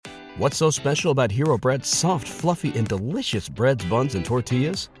What's so special about Hero Bread's soft, fluffy, and delicious breads, buns, and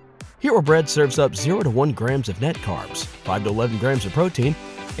tortillas? Hero Bread serves up 0 to 1 grams of net carbs, 5 to 11 grams of protein,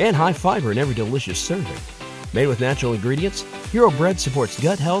 and high fiber in every delicious serving. Made with natural ingredients, Hero Bread supports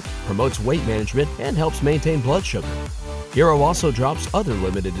gut health, promotes weight management, and helps maintain blood sugar. Hero also drops other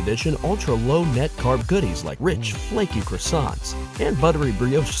limited edition ultra-low net carb goodies like rich, flaky croissants and buttery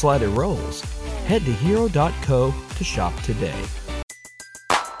brioche slider rolls. Head to hero.co to shop today.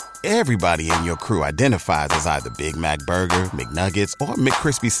 Everybody in your crew identifies as either Big Mac Burger, McNuggets, or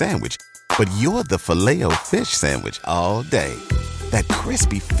McCrispy Sandwich. But you're the Filet-O-Fish Sandwich all day. That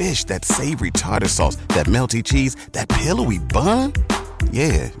crispy fish, that savory tartar sauce, that melty cheese, that pillowy bun.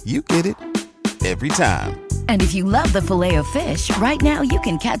 Yeah, you get it. Every time. And if you love the Filet-O-Fish, right now you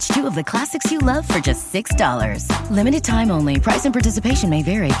can catch 2 of the classics you love for just $6. Limited time only. Price and participation may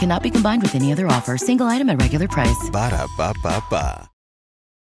vary. Cannot be combined with any other offer. Single item at regular price. Ba-da-ba-ba-ba.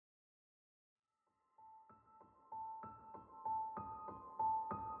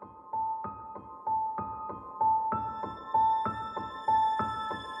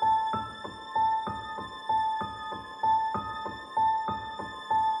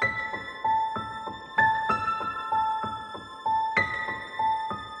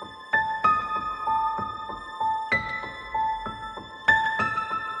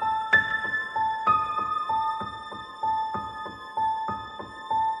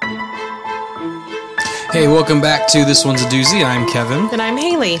 Hey, welcome back to This One's a Doozy. I'm Kevin. And I'm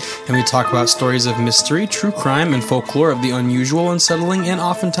Haley. And we talk about stories of mystery, true crime, and folklore of the unusual, unsettling, and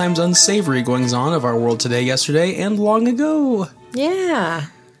oftentimes unsavory goings-on of our world today, yesterday, and long ago. Yeah.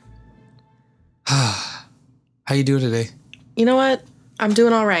 How you doing today? You know what? I'm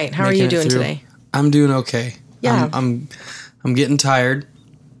doing all right. How are you doing today? I'm doing okay. Yeah. I'm getting tired,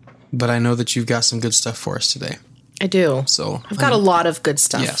 but I know that you've got some good stuff for us today. I do. So I've got a lot of good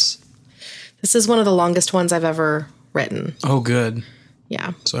stuff. Yes. This is one of the longest ones I've ever written. Oh, good.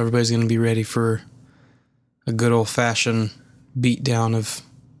 Yeah. So everybody's going to be ready for a good old-fashioned beatdown of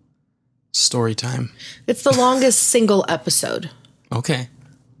story time. It's the longest single episode. Okay.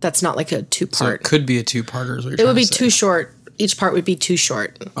 That's not like a two-part. So it could be a two-parter is what you're It trying would be to say. too short. Each part would be too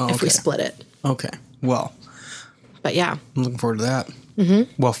short if we okay. split it. Okay. Well, But yeah. I'm looking forward to that.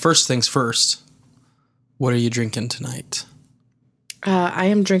 Mm-hmm. Well, first things first. What are you drinking tonight? I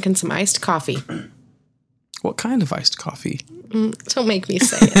am drinking some iced coffee. What kind of iced coffee? Don't make me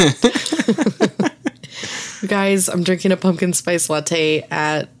say it. Guys, I'm drinking a pumpkin spice latte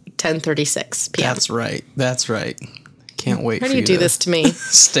at 10:36 p.m. That's right. Can't wait How for do you do this to me?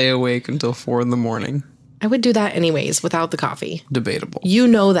 Stay awake until 4 a.m. I would do that anyways without the coffee. Debatable. You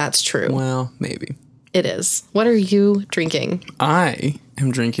know that's true. Well, maybe. It is. What are you drinking? I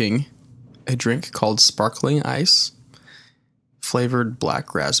am drinking a drink called Sparkling Ice, flavored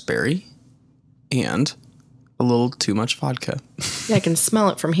black raspberry, and a little too much vodka. Yeah, I can smell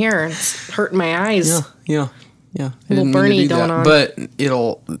it from here. It's hurting my eyes. Yeah. I Little didn't mean to Bernie do going that, on. but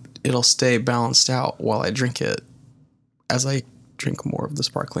it'll stay balanced out while I drink it as I drink more of the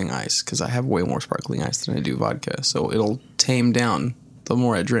sparkling ice, because I have way more sparkling ice than I do vodka, so it'll tame down the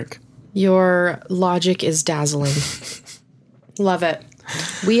more I drink. Your logic is dazzling. Love it.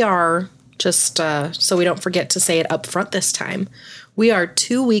 We are, just so we don't forget to say it up front this time, we are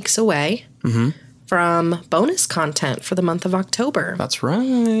 2 weeks away from bonus content for the month of October. That's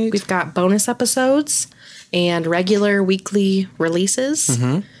right. We've got bonus episodes and regular weekly releases.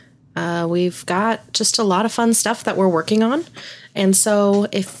 We've got just a lot of fun stuff that we're working on. And so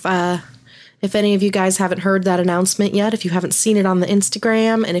if any of you guys haven't heard that announcement yet, if you haven't seen it on the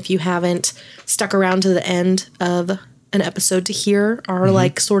Instagram, and if you haven't stuck around to the end of an episode to hear our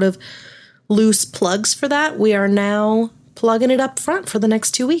like sort of loose plugs for that, we are now plugging it up front for the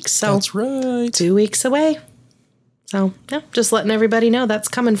next 2 weeks. So That's right. 2 weeks away. So yeah, just letting everybody know that's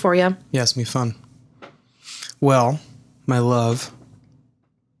coming for you. Yeah, it's gonna be fun. Well, my love,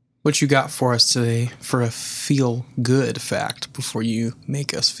 what you got for us today for a feel-good fact before you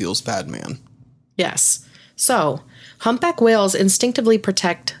make us feel bad, man? Yes. So, humpback whales instinctively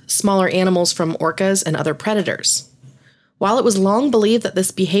protect smaller animals from orcas and other predators. While it was long believed that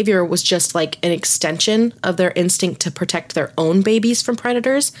this behavior was just like an extension of their instinct to protect their own babies from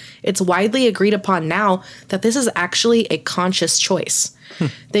predators, it's widely agreed upon now that this is actually a conscious choice.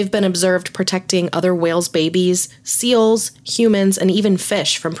 They've been observed protecting other whales' babies, seals, humans, and even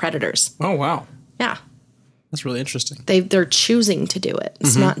fish from predators. Oh, wow. Yeah. That's really interesting. They're choosing to do it.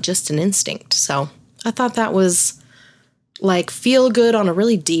 It's not just an instinct. So I thought that was like feel good on a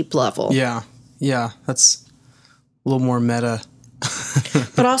really deep level. Yeah. That's a little more meta.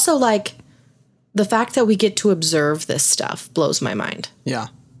 But also like the fact that we get to observe this stuff blows my mind. Yeah.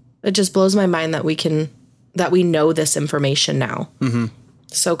 It just blows my mind that we know this information now. Mm-hmm.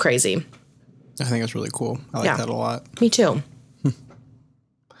 So crazy. I think it's really cool. I like that a lot. Me too.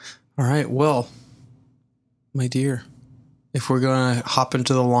 All right. Well, my dear, if we're going to hop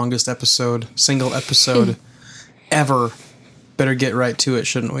into the longest single episode ever, better get right to it,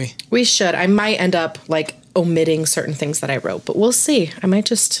 shouldn't we? We should. I might end up omitting certain things that I wrote, but we'll see. I might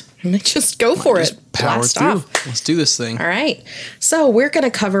just go for it. Power through. Off. Let's do this thing. All right. So we're going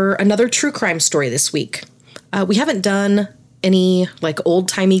to cover another true crime story this week. We haven't done any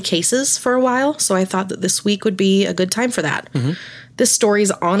old-timey cases for a while, so I thought that this week would be a good time for that. Mm-hmm. This story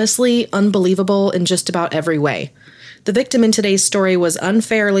is honestly unbelievable in just about every way. The victim in today's story was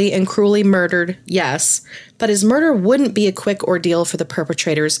unfairly and cruelly murdered, yes, but his murder wouldn't be a quick ordeal for the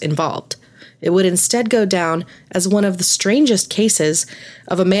perpetrators involved. It would instead go down as one of the strangest cases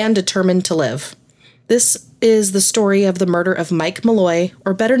of a man determined to live. This is the story of the murder of Mike Malloy,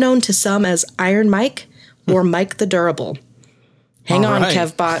 or better known to some as Iron Mike or Mike the Durable. Hang on,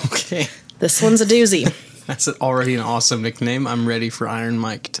 Kevbot. Okay. This one's a doozy. That's already an awesome nickname. I'm ready for Iron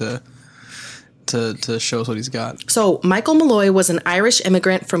Mike to show us what he's got. So Michael Malloy was an Irish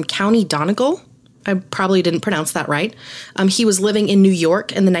immigrant from County Donegal. I probably didn't pronounce that right. He was living in New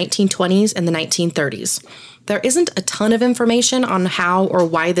York in the 1920s and the 1930s. There isn't a ton of information on how or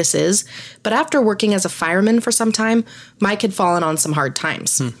why this is, but after working as a fireman for some time, Mike had fallen on some hard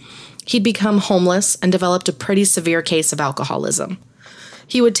times. He'd become homeless and developed a pretty severe case of alcoholism.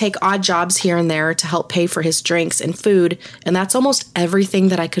 He would take odd jobs here and there to help pay for his drinks and food, and that's almost everything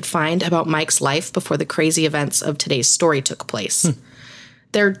that I could find about Mike's life before the crazy events of today's story took place.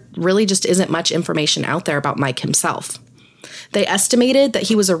 There really just isn't much information out there about Mike himself. They estimated that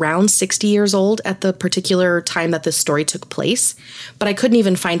he was around 60 years old at the particular time that this story took place, but I couldn't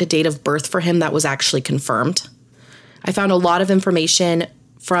even find a date of birth for him that was actually confirmed. I found a lot of information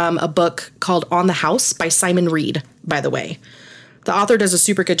from a book called On the House by Simon Reed, by the way. The author does a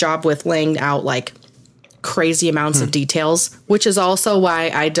super good job with laying out crazy amounts of details, which is also why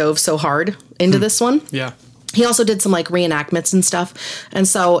I dove so hard into this one. Yeah. He also did some reenactments and stuff. And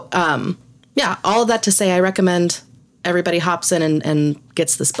so, all of that to say, I recommend everybody hops in and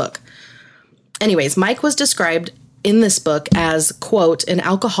gets this book. Anyways, Mike was described in this book as, quote, an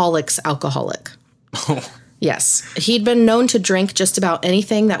alcoholic's alcoholic. Oh. Yes. He'd been known to drink just about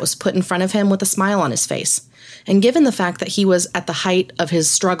anything that was put in front of him with a smile on his face. And given the fact that he was at the height of his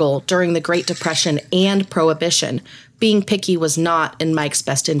struggle during the Great Depression and Prohibition, being picky was not in Mike's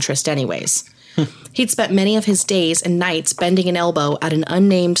best interest anyways. He'd spent many of his days and nights bending an elbow at an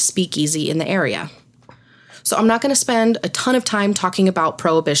unnamed speakeasy in the area. So I'm not going to spend a ton of time talking about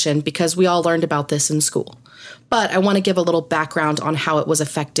Prohibition because we all learned about this in school. But I want to give a little background on how it was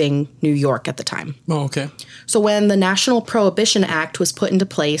affecting New York at the time. Oh, okay. So when the National Prohibition Act was put into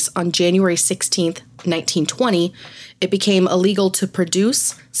place on January 16th, 1920, it became illegal to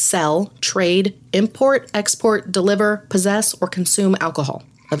produce, sell, trade, import, export, deliver, possess, or consume alcohol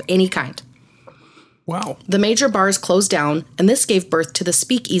of any kind. Wow. The major bars closed down, and this gave birth to the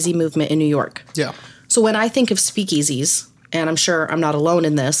speakeasy movement in New York. Yeah. So when I think of speakeasies, and I'm sure I'm not alone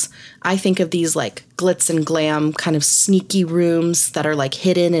in this, I think of these glitz and glam kind of sneaky rooms that are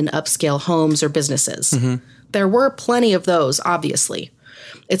hidden in upscale homes or businesses. Mm-hmm. There were plenty of those, obviously.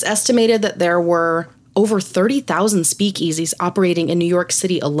 It's estimated that there were over 30,000 speakeasies operating in New York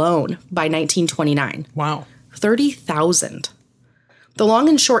City alone by 1929. Wow. 30,000. The long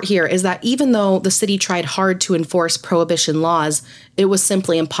and short here is that even though the city tried hard to enforce prohibition laws, it was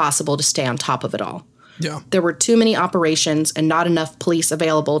simply impossible to stay on top of it all. Yeah. There were too many operations and not enough police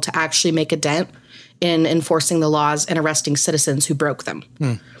available to actually make a dent in enforcing the laws and arresting citizens who broke them.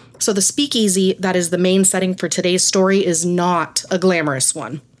 So the speakeasy that is the main setting for today's story is not a glamorous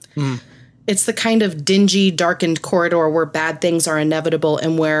one. It's the kind of dingy, darkened corridor where bad things are inevitable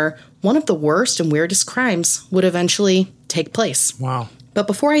and where one of the worst and weirdest crimes would eventually take place. Wow. But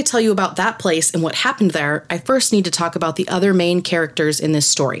before I tell you about that place and what happened there, I first need to talk about the other main characters in this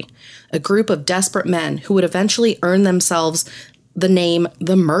story, a group of desperate men who would eventually earn themselves the name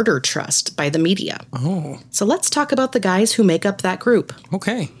The Murder Trust by the media. Oh. So let's talk about the guys who make up that group.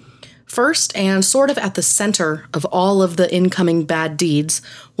 Okay. First, and sort of at the center of all of the incoming bad deeds,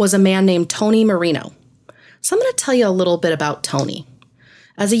 was a man named Tony Marino. So I'm going to tell you a little bit about Tony.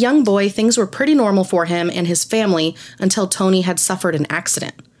 As a young boy, things were pretty normal for him and his family until Tony had suffered an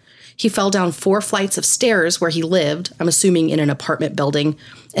accident. He fell down 4 flights of stairs where he lived, I'm assuming in an apartment building,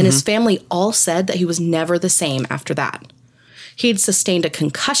 and his family all said that he was never the same after that. He'd sustained a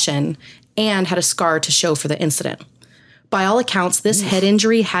concussion and had a scar to show for the incident. By all accounts, this head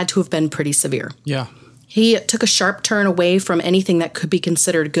injury had to have been pretty severe. Yeah. He took a sharp turn away from anything that could be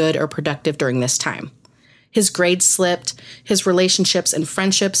considered good or productive during this time. His grades slipped, his relationships and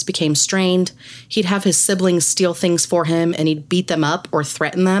friendships became strained, he'd have his siblings steal things for him, and he'd beat them up or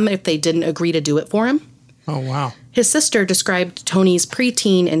threaten them if they didn't agree to do it for him. Oh, wow. His sister described Tony's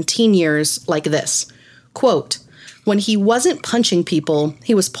preteen and teen years like this, quote, "When he wasn't punching people,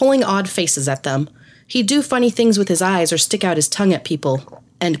 he was pulling odd faces at them. He'd do funny things with his eyes or stick out his tongue at people,"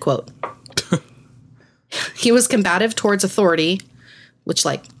 end quote. He was combative towards authority, which,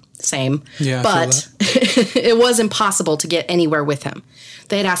 like, same. Yeah, but it was impossible to get anywhere with him.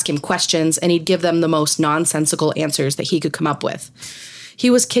 They'd ask him questions, and he'd give them the most nonsensical answers that he could come up with. He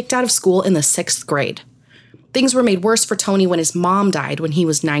was kicked out of school in the 6th grade. Things were made worse for Tony when his mom died when he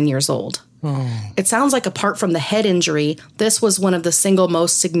was 9 years old. Oh. It sounds like apart from the head injury, this was one of the single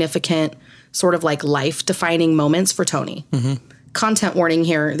most significant sort of like life-defining moments for Tony. Mm-hmm. Content warning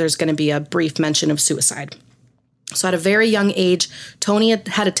here, there's going to be a brief mention of suicide. So at a very young age, Tony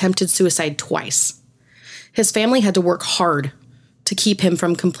had attempted suicide twice. His family had to work hard to keep him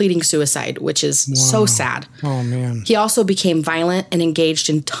from completing suicide, which is so sad. Oh, man. He also became violent and engaged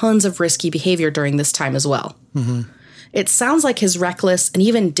in tons of risky behavior during this time as well. Mm-hmm. It sounds like his reckless and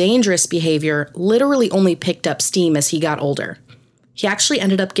even dangerous behavior literally only picked up steam as he got older. He actually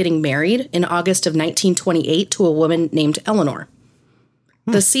ended up getting married in August of 1928 to a woman named Eleanor.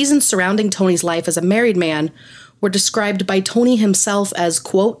 The seasons surrounding Tony's life as a married man were described by Tony himself as,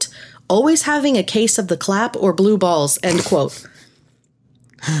 quote, "always having a case of the clap or blue balls," end quote.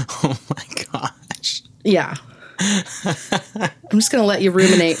 Oh my gosh. Yeah. I'm just going to let you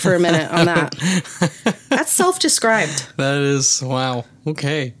ruminate for a minute on that. That's self-described. That is, wow.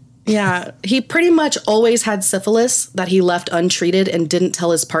 Okay. Yeah. He pretty much always had syphilis that he left untreated and didn't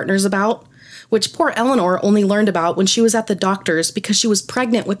tell his partners about, which poor Eleanor only learned about when she was at the doctor's because she was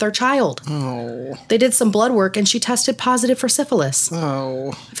pregnant with their child. Oh. They did some blood work and she tested positive for syphilis.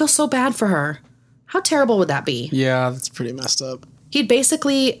 Oh. I feel so bad for her. How terrible would that be? Yeah, that's pretty messed up. He'd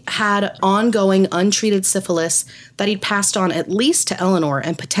basically had ongoing untreated syphilis that he'd passed on at least to Eleanor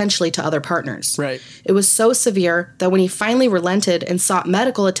and potentially to other partners. Right. It was so severe that when he finally relented and sought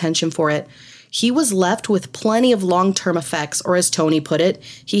medical attention for it, he was left with plenty of long-term effects, or as Tony put it,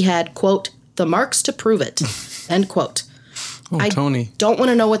 he had, quote, "the marks to prove it," end quote. Oh, Tony. Don't want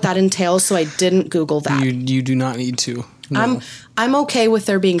to know what that entails, so I didn't Google that. You do not need to. No. I'm okay with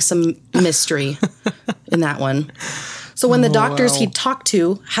there being some mystery in that one. So when the doctors he'd talked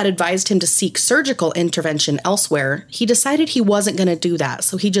to had advised him to seek surgical intervention elsewhere, he decided he wasn't going to do that,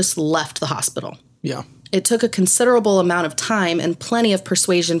 so he just left the hospital. Yeah. It took a considerable amount of time and plenty of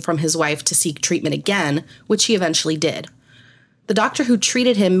persuasion from his wife to seek treatment again, which he eventually did. The doctor who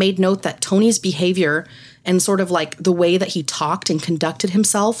treated him made note that Tony's behavior and sort of like the way that he talked and conducted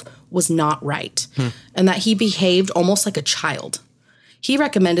himself was not right, and that he behaved almost like a child. He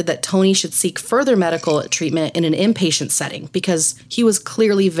recommended that Tony should seek further medical treatment in an inpatient setting because he was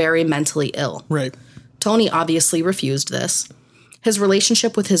clearly very mentally ill. Right. Tony obviously refused this. His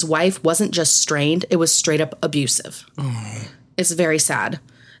relationship with his wife wasn't just strained, it was straight up abusive. Oh. It's very sad.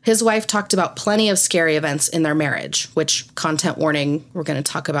 His wife talked about plenty of scary events in their marriage, which, content warning, we're going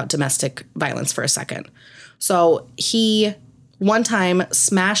to talk about domestic violence for a second. So he one time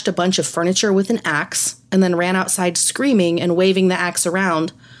smashed a bunch of furniture with an axe and then ran outside screaming and waving the axe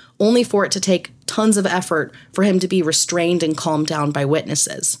around, only for it to take tons of effort for him to be restrained and calmed down by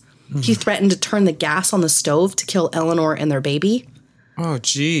witnesses. He threatened to turn the gas on the stove to kill Eleanor and their baby. Oh,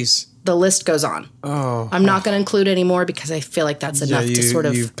 jeez. The list goes on. Oh. I'm not going to include any more because I feel like that's enough to sort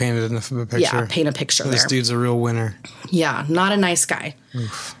of... You've painted enough of a picture. Yeah, paint a picture there. This dude's a real winner. Yeah, not a nice guy.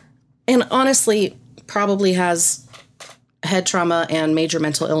 Oof. And honestly, probably has head trauma and major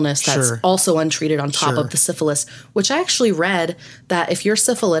mental illness that's also untreated on top of the syphilis, which I actually read that if you're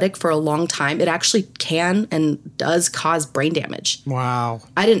syphilitic for a long time, it actually can and does cause brain damage. Wow.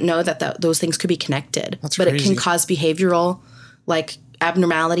 I didn't know that those things could be connected. That's but crazy. It can cause behavioral, like,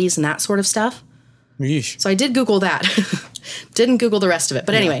 abnormalities and that sort of stuff. Yeesh. So I did Google that. Didn't Google the rest of it.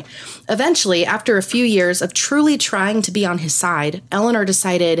 But anyway, eventually, after a few years of truly trying to be on his side, Eleanor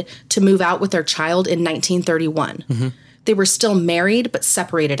decided to move out with their child in 1931. Mm-hmm. They were still married, but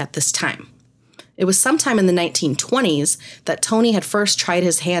separated at this time. It was sometime in the 1920s that Tony had first tried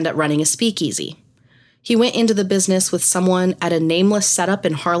his hand at running a speakeasy. He went into the business with someone at a nameless setup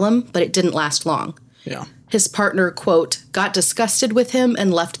in Harlem, but it didn't last long. Yeah. His partner, quote, got disgusted with him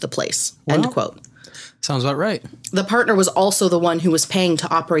and left the place, end quote. Sounds about right. The partner was also the one who was paying to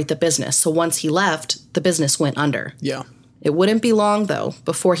operate the business, so once he left, the business went under. Yeah. It wouldn't be long, though,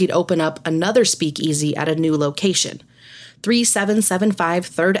 before he'd open up another speakeasy at a new location, 3775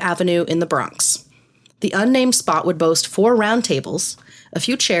 3rd Avenue in the Bronx. The unnamed spot would boast 4 round tables, a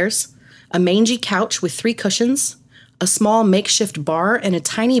few chairs, a mangy couch with 3 cushions, a small makeshift bar, and a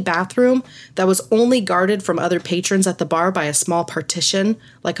tiny bathroom that was only guarded from other patrons at the bar by a small partition,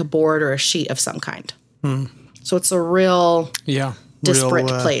 like a board or a sheet of some kind. So it's a real disparate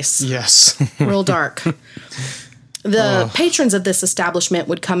place. Yes. Real dark. The patrons of this establishment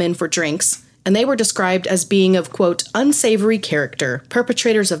would come in for drinks, and they were described as being of, quote, unsavory character,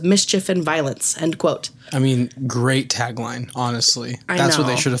 perpetrators of mischief and violence, end quote. I mean, great tagline, honestly. I That's know. what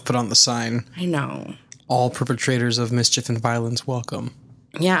they should have put on the sign. I know. All perpetrators of mischief and violence welcome.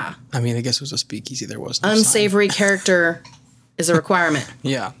 Yeah. I mean, I guess it was a speakeasy. There was no Unsavory character is a requirement.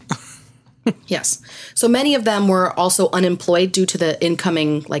 Yeah. Yes. So many of them were also unemployed due to the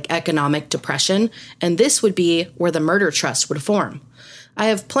incoming economic depression, and this would be where the murder trust would form. I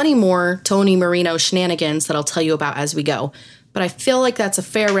have plenty more Tony Marino shenanigans that I'll tell you about as we go, but I feel like that's a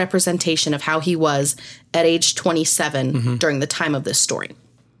fair representation of how he was at age 27 during the time of this story.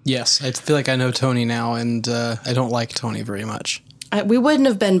 Yes, I feel like I know Tony now, and I don't like Tony very much. We wouldn't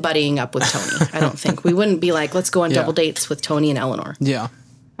have been buddying up with Tony, I don't think. We wouldn't be like, let's go on double dates with Tony and Eleanor. Yeah.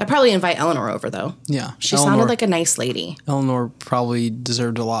 I'd probably invite Eleanor over, though. Yeah. She sounded like a nice lady. Eleanor probably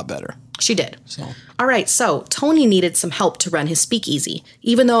deserved a lot better. She did. So. All right, so Tony needed some help to run his speakeasy,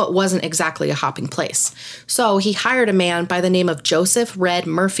 even though it wasn't exactly a hopping place. So he hired a man by the name of Joseph Red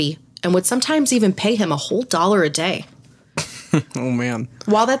Murphy and would sometimes even pay him a whole $1 a day. Oh, man.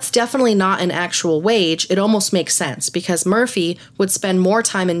 While that's definitely not an actual wage, it almost makes sense because Murphy would spend more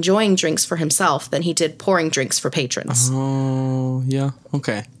time enjoying drinks for himself than he did pouring drinks for patrons. Oh, yeah.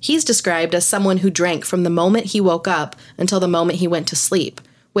 Okay. He's described as someone who drank from the moment he woke up until the moment he went to sleep,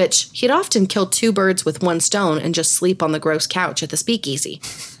 which he'd often kill 2 birds with 1 stone and just sleep on the gross couch at the speakeasy.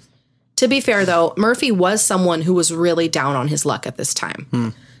 To be fair, though, Murphy was someone who was really down on his luck at this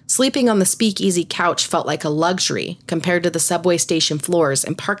time. Sleeping on the speakeasy couch felt like a luxury compared to the subway station floors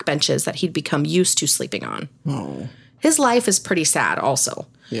and park benches that he'd become used to sleeping on. Oh. His life is pretty sad also.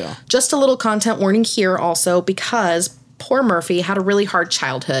 Yeah. Just a little content warning here also because poor Murphy had a really hard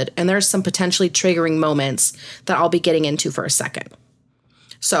childhood and there's some potentially triggering moments that I'll be getting into for a second.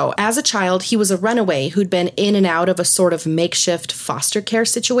 So, as a child, he was a runaway who'd been in and out of a sort of makeshift foster care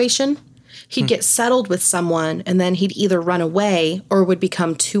situation. He'd get settled with someone, and then he'd either run away or would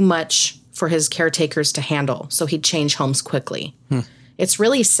become too much for his caretakers to handle, so he'd change homes quickly. It's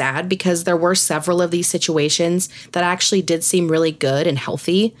really sad because there were several of these situations that actually did seem really good and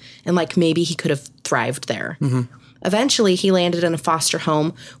healthy, and maybe he could have thrived there. Eventually, he landed in a foster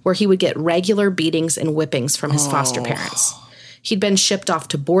home where he would get regular beatings and whippings from his foster parents. He'd been shipped off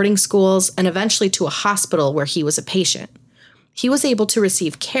to boarding schools and eventually to a hospital where he was a patient. He was able to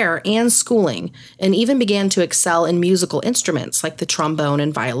receive care and schooling and even began to excel in musical instruments like the trombone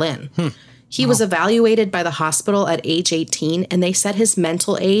and violin. He was evaluated by the hospital at age 18, and they said his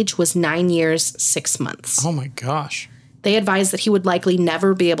mental age was 9 years, 6 months. Oh, my gosh. They advised that he would likely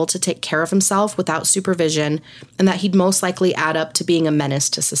never be able to take care of himself without supervision and that he'd most likely add up to being a menace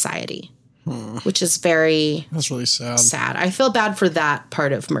to society, which is very That's really sad. sad. I feel bad for that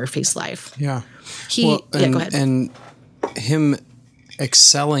part of Murphy's life. Yeah. Go ahead. And him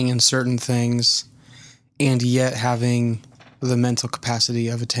excelling in certain things and yet having the mental capacity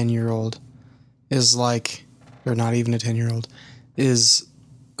of a 10-year-old is or not even a 10-year-old,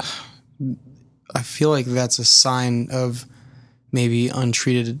 I feel like that's a sign of maybe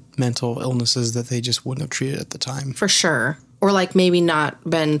untreated mental illnesses that they just wouldn't have treated at the time. For sure. Or maybe not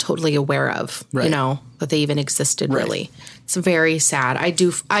been totally aware of, Right. That they even existed Right. really. It's very sad. I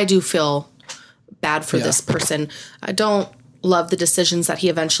do feel bad for this person. I don't love the decisions that he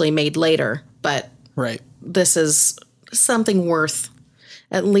eventually made later, but Right. this is something worth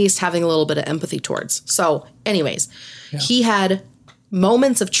at least having a little bit of empathy towards. So, anyways, he had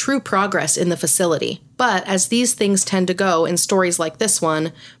moments of true progress in the facility. But as these things tend to go in stories like this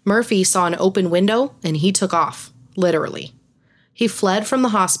one, Murphy saw an open window and he took off, literally. He fled from the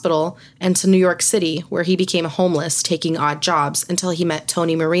hospital and to New York City, where he became homeless, taking odd jobs until he met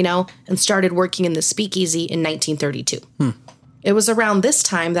Tony Marino and started working in the speakeasy in 1932. It was around this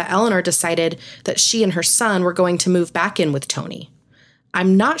time that Eleanor decided that she and her son were going to move back in with Tony.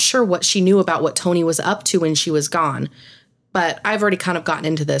 I'm not sure what she knew about what Tony was up to when she was gone, but I've already kind of gotten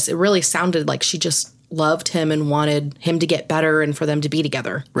into this. It really sounded like she just loved him and wanted him to get better and for them to be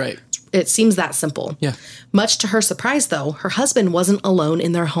together. Right. It seems that simple. Yeah. Much to her surprise, though, her husband wasn't alone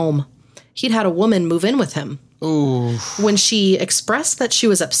in their home. He'd had a woman move in with him. Ooh. When she expressed that she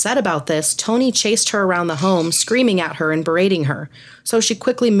was upset about this, Tony chased her around the home, screaming at her and berating her. So she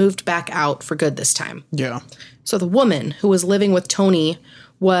quickly moved back out for good this time. Yeah. So the woman who was living with Tony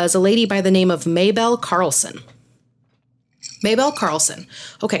was a lady by the name of Maybelle Carlson. Maybelle Carlson.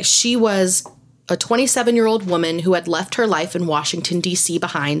 Okay, she was a 27-year-old woman who had left her life in Washington, D.C.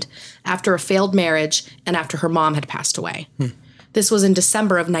 behind after a failed marriage and after her mom had passed away. This was in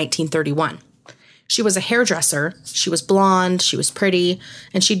December of 1931. She was a hairdresser, she was blonde, she was pretty,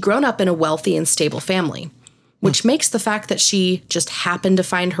 and she'd grown up in a wealthy and stable family, which makes the fact that she just happened to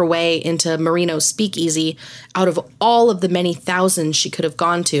find her way into Marino's speakeasy out of all of the many thousands she could have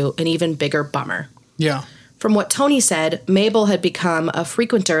gone to an even bigger bummer. Yeah. From what Tony said, Mabel had become a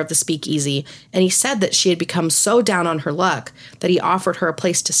frequenter of the speakeasy, and he said that she had become so down on her luck that he offered her a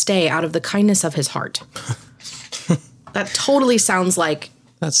place to stay out of the kindness of his heart. That totally sounds like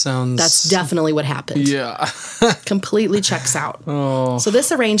that's definitely what happened. Yeah. Completely checks out. Oh. So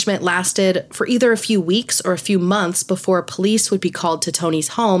this arrangement lasted for either a few weeks or a few months before police would be called to Tony's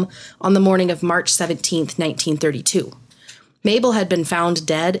home on the morning of March 17th, 1932. Mabel had been found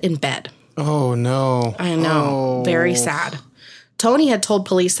dead in bed. Oh, no. I know. Very sad. Tony had told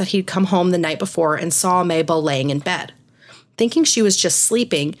police that he'd come home the night before and saw Mabel laying in bed. Thinking she was just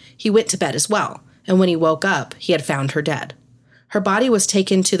sleeping, he went to bed as well. And when he woke up, he had found her dead. Her body was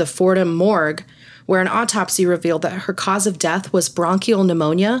taken to the Fordham morgue, where an autopsy revealed that her cause of death was bronchial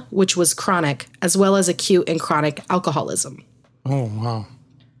pneumonia, which was chronic, as well as acute and chronic alcoholism. Oh, wow.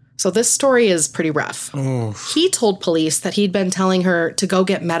 So this story is pretty rough. Oof. He told police that he'd been telling her to go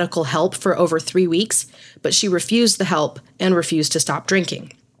get medical help for over 3 weeks, but she refused the help and refused to stop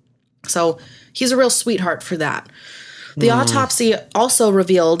drinking. So he's a real sweetheart for that. The autopsy also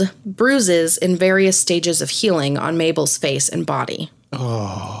revealed bruises in various stages of healing on Mabel's face and body.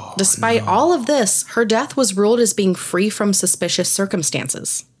 Oh, Despite all of this, her death was ruled as being free from suspicious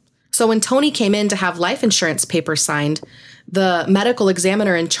circumstances. So when Tony came in to have life insurance papers signed, the medical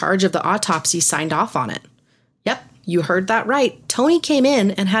examiner in charge of the autopsy signed off on it. Yep, you heard that right. Tony came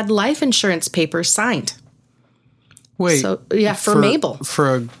in and had life insurance papers signed. Wait. So, yeah, for Mabel.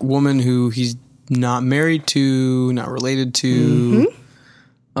 For a woman who he's not married to, not related to. Mm-hmm.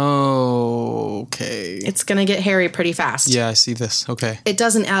 Oh, okay. It's going to get hairy pretty fast. Yeah, I see this. Okay. It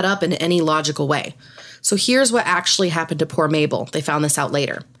doesn't add up in any logical way. So here's what actually happened to poor Mabel. They found this out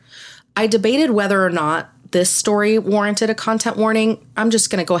later. I debated whether or not this story warranted a content warning. I'm just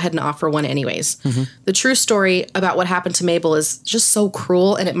going to go ahead and offer one anyways. Mm-hmm. The true story about what happened to Mabel is just so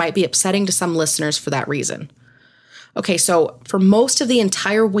cruel, and it might be upsetting to some listeners for that reason. Okay, so for most of the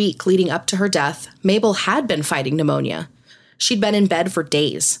entire week leading up to her death, Mabel had been fighting pneumonia. She'd been in bed for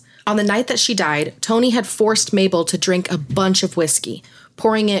days. On the night that she died, Tony had forced Mabel to drink a bunch of whiskey,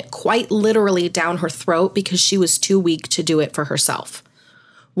 pouring it quite literally down her throat because she was too weak to do it for herself.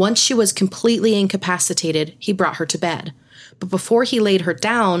 Once she was completely incapacitated, he brought her to bed. But before he laid her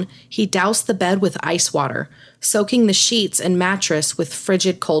down, he doused the bed with ice water, soaking the sheets and mattress with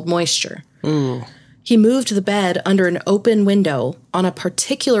frigid cold moisture. Ooh. He moved the bed under an open window on a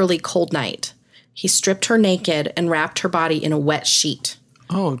particularly cold night. He stripped her naked and wrapped her body in a wet sheet.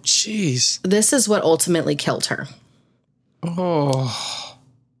 Oh, jeez. This is what ultimately killed her. Oh.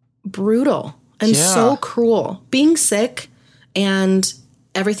 Brutal and so cruel. Being sick and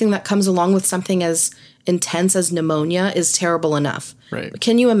everything that comes along with something as intense as pneumonia is terrible enough. Right.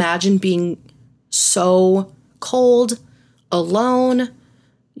 Can you imagine being so cold, alone?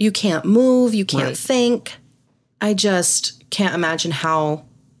 You can't move. You can't think. I just can't imagine how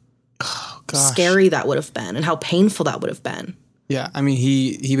scary that would have been and how painful that would have been. Yeah. I mean,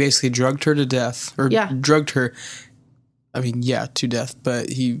 he basically drugged her to death. Or drugged her, I mean, to death. But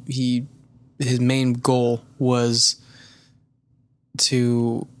his main goal was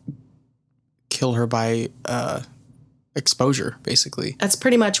to kill her by exposure, basically. That's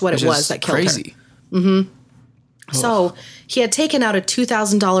pretty much what it was that killed crazy. her. Mm-hmm. So he had taken out a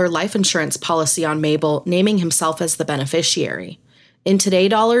 $2,000 life insurance policy on Mabel, naming himself as the beneficiary. In today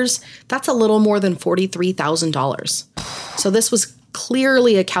dollars, that's a little more than $43,000. So this was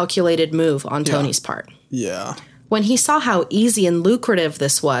clearly a calculated move on Tony's part. Yeah. When he saw how easy and lucrative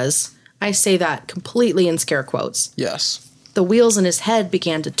this was, I say that completely in scare quotes. Yes. The wheels in his head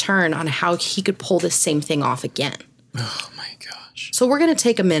began to turn on how he could pull this same thing off again. Oh my gosh. So we're going to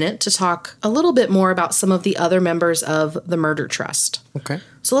take a minute to talk a little bit more about some of the other members of the murder trust. Okay.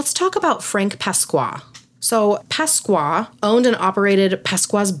 So let's talk about Frank Pasqua. So Pasqua owned and operated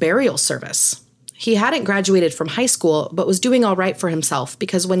Pasqua's burial service. He hadn't graduated from high school, but was doing all right for himself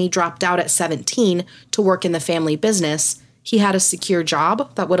because when he dropped out at 17 to work in the family business, he had a secure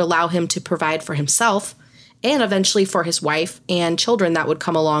job that would allow him to provide for himself and eventually for his wife and children that would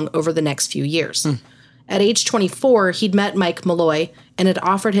come along over the next few years. At age 24, he'd met Mike Malloy and had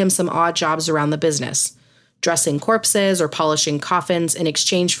offered him some odd jobs around the business. dressing corpses or polishing coffins in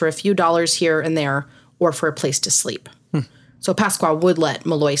exchange for a few dollars here and there or for a place to sleep. So Pasqua would let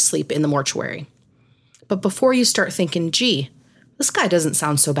Malloy sleep in the mortuary. But before you start thinking, gee, this guy doesn't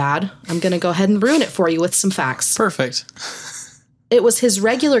sound so bad, I'm going to go ahead and ruin it for you with some facts. Perfect. It was his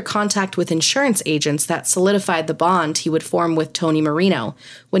regular contact with insurance agents that solidified the bond he would form with Tony Marino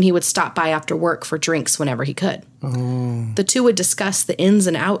when he would stop by after work for drinks whenever he could. The two would discuss the ins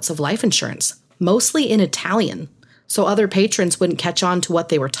and outs of life insurance, mostly in Italian, so other patrons wouldn't catch on to what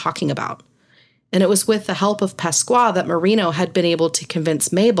they were talking about. And it was with the help of Pasqua that Marino had been able to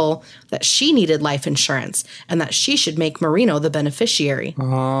convince Mabel that she needed life insurance and that she should make Marino the beneficiary.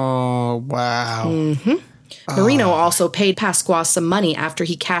 Oh, wow. Marino also paid Pasqua some money after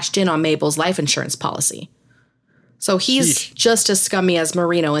he cashed in on Mabel's life insurance policy. So he's just as scummy as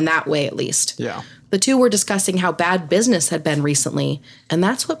Marino in that way, at least. Yeah. The two were discussing how bad business had been recently, and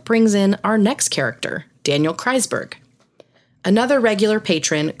that's what brings in our next character, Daniel Kreisberg. Another regular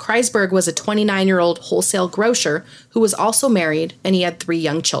patron, Kreisberg was a 29-year-old wholesale grocer who was also married, and he had 3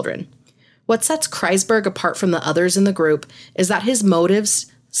 young children. What sets Kreisberg apart from the others in the group is that his motives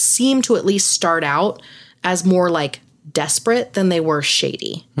seem to at least start out as more like desperate than they were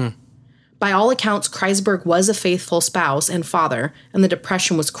shady. By all accounts, Kreisberg was a faithful spouse and father, and the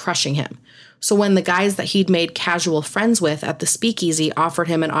depression was crushing him. So when the guys that he'd made casual friends with at the speakeasy offered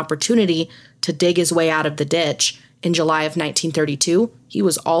him an opportunity to dig his way out of the ditch in July of 1932, he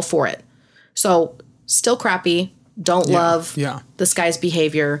was all for it. So still crappy, don't love this guy's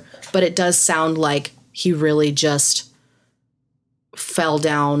behavior, but it does sound like he really just fell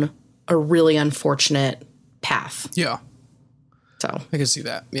down a really unfortunate path. Yeah. So I can see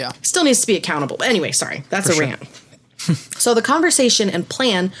that. Yeah. Still needs to be accountable. But anyway, sorry. That's a rant. So the conversation and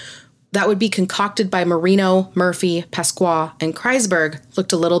plan that would be concocted by Marino, Murphy, Pasqua, and Kreisberg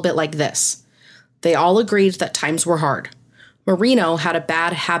looked a little bit like this. They all agreed that times were hard. Marino had a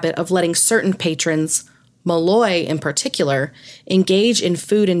bad habit of letting certain patrons, Malloy in particular, engage in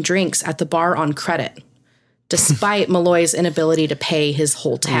food and drinks at the bar on credit, despite Malloy's inability to pay his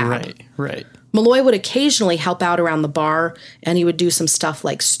whole tab. Right. Malloy would occasionally help out around the bar, and he would do some stuff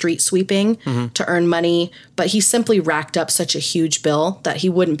like street sweeping to earn money, but he simply racked up such a huge bill that he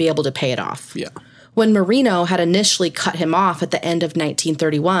wouldn't be able to pay it off. Yeah. When Marino had initially cut him off at the end of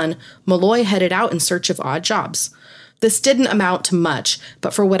 1931, Malloy headed out in search of odd jobs. This didn't amount to much,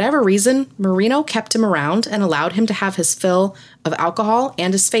 but for whatever reason, Marino kept him around and allowed him to have his fill of alcohol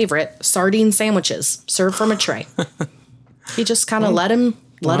and his favorite, sardine sandwiches, served from a tray. He just kind of let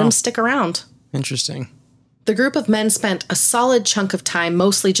him stick around. Interesting. The group of men spent a solid chunk of time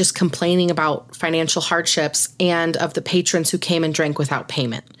mostly just complaining about financial hardships and of the patrons who came and drank without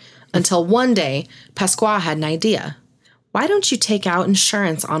payment. Until one day, Pasqua had an idea. Why don't you take out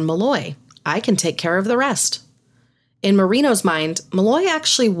insurance on Malloy? I can take care of the rest. In Marino's mind, Malloy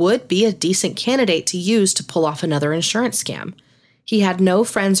actually would be a decent candidate to use to pull off another insurance scam. He had no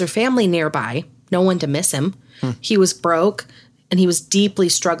friends or family nearby, no one to miss him. He was broke, and he was deeply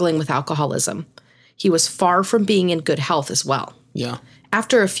struggling with alcoholism. He was far from being in good health as well. Yeah.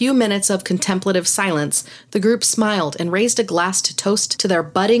 After a few minutes of contemplative silence, the group smiled and raised a glass to toast to their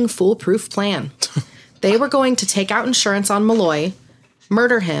budding foolproof plan. They were going to take out insurance on Malloy,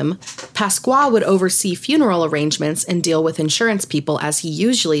 murder him. Pasqua would oversee funeral arrangements and deal with insurance people as he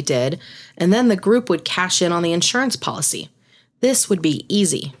usually did, and then the group would cash in on the insurance policy. This would be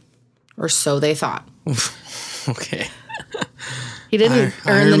easy, or so they thought. Okay. He didn't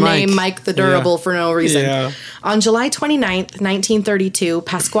earn the name Mike the Durable for no reason. Yeah. On July 29th, 1932,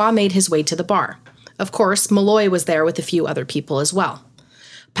 Pasqua made his way to the bar. Of course, Malloy was there with a few other people as well.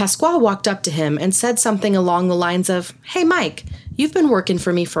 Pasqua walked up to him and said something along the lines of, "Hey, Mike, you've been working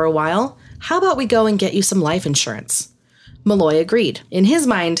for me for a while. How about we go and get you some life insurance?" Malloy agreed. In his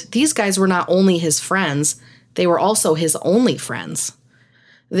mind, these guys were not only his friends, they were also his only friends.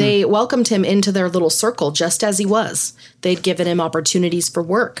 They welcomed him into their little circle just as he was. They'd given him opportunities for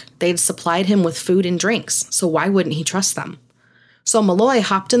work. They'd supplied him with food and drinks, so why wouldn't he trust them? So Malloy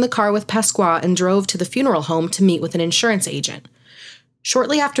hopped in the car with Pasqua and drove to the funeral home to meet with an insurance agent.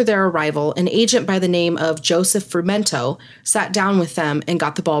 Shortly after their arrival, an agent by the name of Joseph Frumento sat down with them and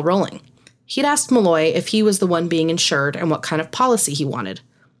got the ball rolling. He'd asked Malloy if he was the one being insured and what kind of policy he wanted.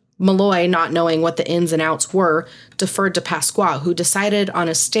 Malloy, not knowing what the ins and outs were, deferred to Pasqua, who decided on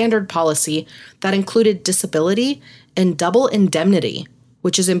a standard policy that included disability and double indemnity,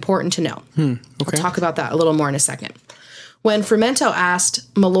 which is important to know. Okay. I'll talk about that a little more in a second. When Frumento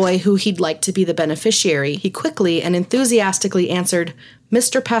asked Malloy who he'd like to be the beneficiary, he quickly and enthusiastically answered,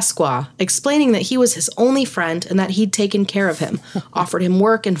 "Mr. Pasqua," explaining that he was his only friend and that he'd taken care of him, offered him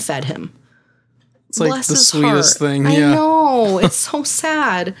work, and fed him. It's like Bless the his sweetest heart. thing. I Yeah. know. It's so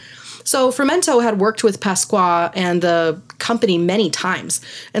sad. So Fermento had worked with Pasqua and the company many times.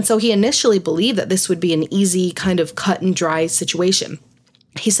 And so he initially believed that this would be an easy kind of cut and dry situation.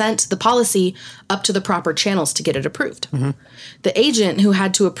 He sent the policy up to the proper channels to get it approved. The agent who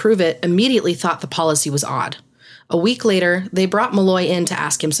had to approve it immediately thought the policy was odd. A week later, they brought Malloy in to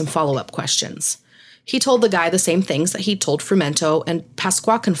ask him some follow-up questions. He told the guy the same things that he'd told Fermento, and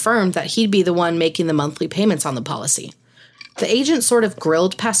Pasqua confirmed that he'd be the one making the monthly payments on the policy. The agent sort of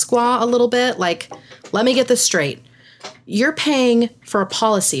grilled Pasqua a little bit, like, let me get this straight. You're paying for a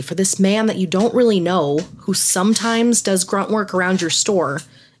policy for this man that you don't really know, who sometimes does grunt work around your store,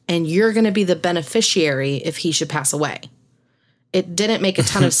 and you're going to be the beneficiary if he should pass away. It didn't make a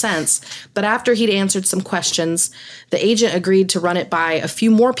ton of sense, but after he'd answered some questions, the agent agreed to run it by a few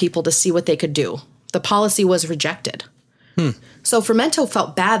more people to see what they could do. The policy was rejected. So Fermento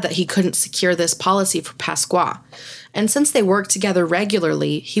felt bad that he couldn't secure this policy for Pasqua. And since they worked together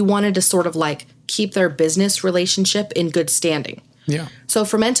regularly, he wanted to sort of like keep their business relationship in good standing. Yeah. So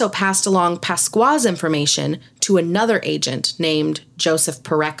Fermento passed along Pasqua's information to another agent named Joseph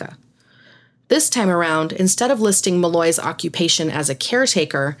Pareca. This time around, instead of listing Malloy's occupation as a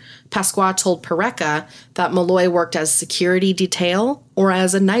caretaker, Pasqua told Pareca that Malloy worked as security detail or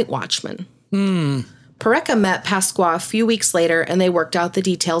as a night watchman. Pareca met Pasqua a few weeks later and they worked out the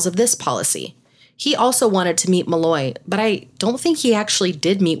details of this policy. He also wanted to meet Malloy, but I don't think he actually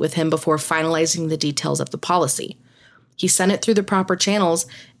did meet with him before finalizing the details of the policy. He sent it through the proper channels,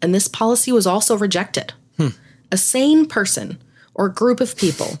 and this policy was also rejected. A sane person or group of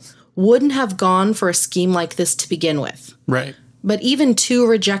people wouldn't have gone for a scheme like this to begin with. Right. But even 2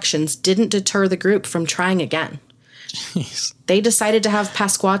 rejections didn't deter the group from trying again. Jeez. They decided to have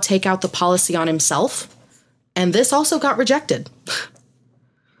Pasqua take out the policy on himself, and this also got rejected.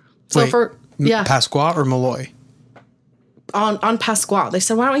 Wait, Yeah, Pasqua or Malloy? on Pasqua. They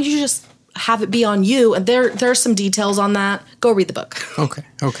said, why don't you just have it be on you? And there are some details on that. Go read the book. Okay.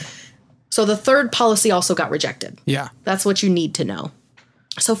 So the 3rd policy also got rejected. Yeah. That's what you need to know.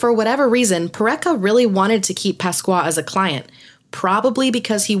 So for whatever reason, Pareca really wanted to keep Pasqua as a client, probably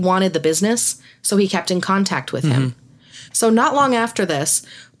because he wanted the business, so he kept in contact with him. So not long after this,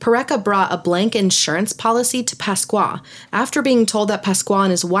 Pareca brought a blank insurance policy to Pasqua after being told that Pasqua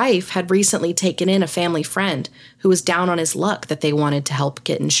and his wife had recently taken in a family friend who was down on his luck that they wanted to help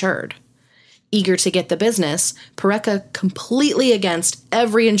get insured. Eager to get the business, Pareca, completely against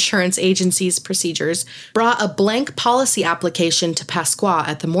every insurance agency's procedures, brought a blank policy application to Pasqua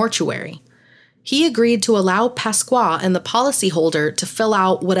at the mortuary. He agreed to allow Pasqua and the policyholder to fill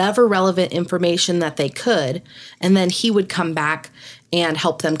out whatever relevant information that they could, and then he would come back and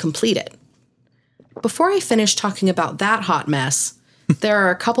help them complete it. Before I finish talking about that hot mess, there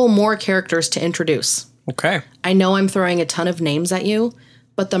are a couple more characters to introduce. Okay. I know I'm throwing a ton of names at you,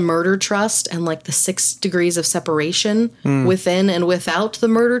 but the murder trust and like the 6 degrees of separation within and without the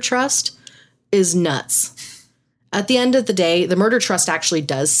murder trust is nuts. At the end of the day, the murder trust actually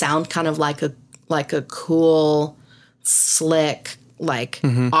does sound kind of like a cool, slick,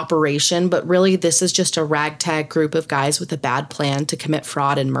 operation, but really this is just a ragtag group of guys with a bad plan to commit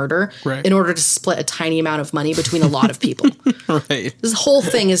fraud and murder in order to split a tiny amount of money between a lot of people. Right. This whole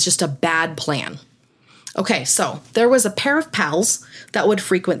thing is just a bad plan. Okay, so there was a pair of pals that would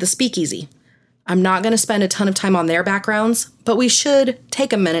frequent the speakeasy. I'm not going to spend a ton of time on their backgrounds, but we should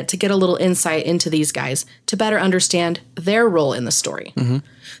take a minute to get a little insight into these guys to better understand their role in the story.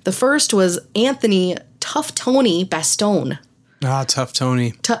 The first was Anthony Tough Tony Bastone. Tough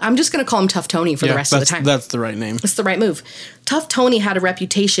Tony. I'm just going to call him Tough Tony for the rest of the time. That's the right name. It's the right move. Tough Tony had a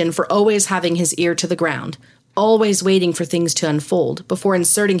reputation for always having his ear to the ground, always waiting for things to unfold before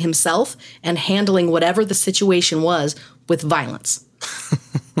inserting himself and handling whatever the situation was with violence.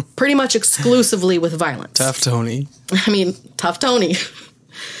 Pretty much exclusively with violence. Tough Tony. I mean, Tough Tony.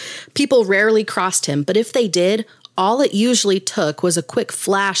 People rarely crossed him, but if they did, all it usually took was a quick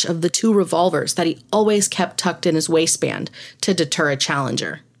flash of the 2 revolvers that he always kept tucked in his waistband to deter a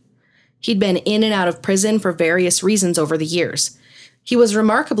challenger. He'd been in and out of prison for various reasons over the years. He was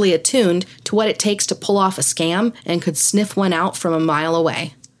remarkably attuned to what it takes to pull off a scam and could sniff one out from a mile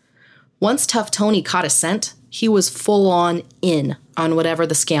away. Once Tough Tony caught a scent, he was full-on in on whatever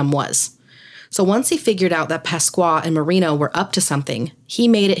the scam was. So once he figured out that Pasqua and Marino were up to something, he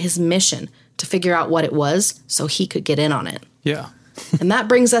made it his mission to figure out what it was so he could get in on it. Yeah. And that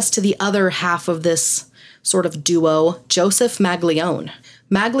brings us to the other half of this sort of duo, Joseph Maglione.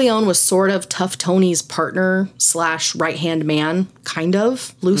 Maglione was sort of Tough Tony's partner / right-hand man, kind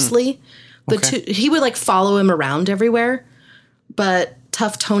of, loosely. He would follow him around everywhere, but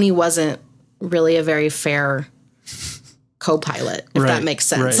Tough Tony wasn't really a very fair co-pilot, if that makes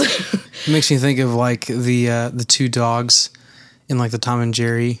sense. Right. It makes me think of like the two dogs in like the Tom and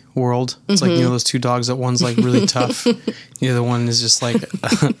Jerry world. It's like, those two dogs that one's like really tough. The other one is just like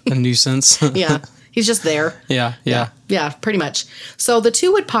a nuisance. Yeah. He's just there. Yeah. Yeah, pretty much. So the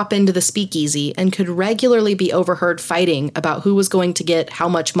two would pop into the speakeasy and could regularly be overheard fighting about who was going to get how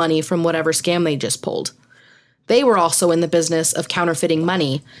much money from whatever scam they just pulled. They were also in the business of counterfeiting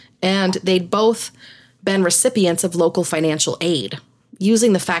money, and they'd both been recipients of local financial aid,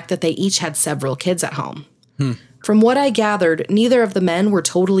 using the fact that they each had several kids at home. From what I gathered, neither of the men were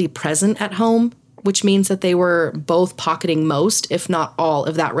totally present at home, which means that they were both pocketing most, if not all,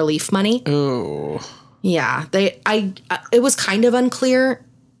 of that relief money. Oh. Yeah, it was kind of unclear,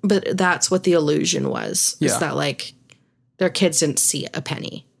 but that's what the illusion was. Yeah. Is that like their kids didn't see a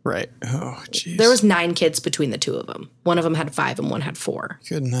penny. Right. Oh, jeez. There was 9 kids between the two of them. One of them had 5 and one had 4.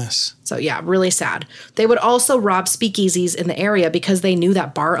 Goodness. So yeah, really sad. They would also rob speakeasies in the area because they knew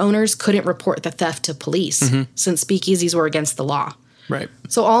that bar owners couldn't report the theft to police since speakeasies were against the law. Right.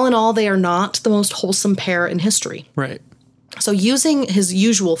 So all in all, they are not the most wholesome pair in history. Right. So using his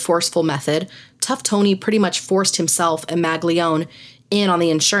usual forceful method, Tough Tony pretty much forced himself and Maglione in on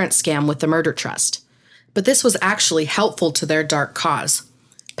the insurance scam with the murder trust. But this was actually helpful to their dark cause.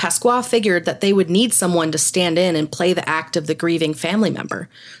 Pasqua figured that they would need someone to stand in and play the act of the grieving family member,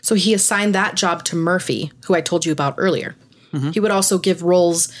 so he assigned that job to Murphy, who I told you about earlier. He would also give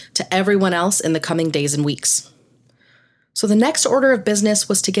roles to everyone else in the coming days and weeks. So the next order of business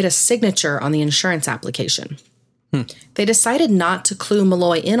was to get a signature on the insurance application. They decided not to clue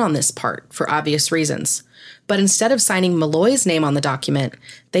Malloy in on this part for obvious reasons, but instead of signing Malloy's name on the document,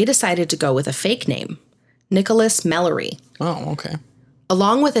 they decided to go with a fake name, Nicholas Mallory. Oh, okay.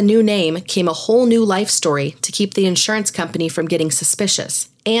 Along with a new name came a whole new life story to keep the insurance company from getting suspicious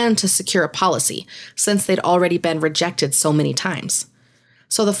and to secure a policy, since they'd already been rejected so many times.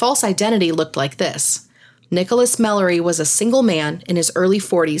 So the false identity looked like this. Nicholas Mallory was a single man in his early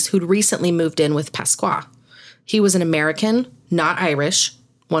 40s who'd recently moved in with Pasqua. He was an American, not Irish,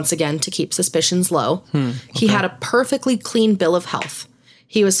 once again to keep suspicions low. Okay. He had a perfectly clean bill of health.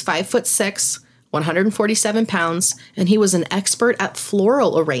 He was 5'6", 147 pounds, and he was an expert at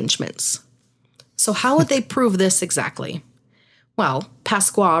floral arrangements. So how would they prove this exactly? Well,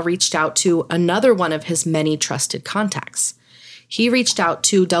 Pasqua reached out to another one of his many trusted contacts. He reached out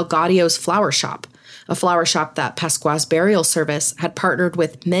to Delgadio's flower shop, a flower shop that Pasqua's burial service had partnered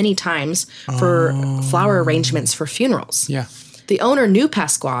with many times for flower arrangements for funerals. Yeah. The owner knew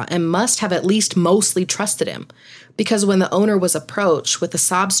Pasqua and must have at least mostly trusted him, because when the owner was approached with a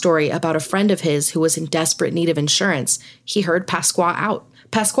sob story about a friend of his who was in desperate need of insurance, he heard Pasqua out.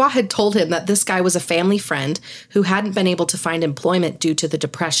 Pasqua had told him that this guy was a family friend who hadn't been able to find employment due to the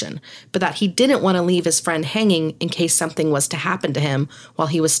depression, but that he didn't want to leave his friend hanging in case something was to happen to him while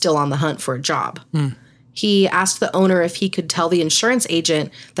he was still on the hunt for a job. He asked the owner if he could tell the insurance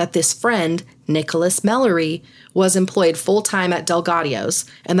agent that this friend, Nicholas Mallory, was employed full-time at Delgadio's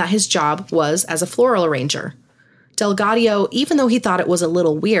and that his job was as a floral arranger. Delgadio, even though he thought it was a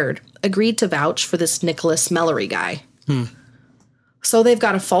little weird, agreed to vouch for this Nicholas Mallory guy. So they've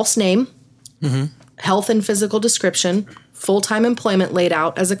got a false name, health and physical description, full-time employment laid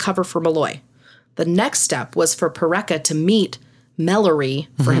out as a cover for Malloy. The next step was for Pareca to meet Mallory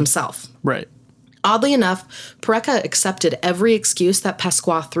for himself. Right. Oddly enough, Pareca accepted every excuse that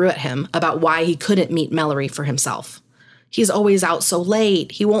Pasqua threw at him about why he couldn't meet Mallory for himself. He's always out so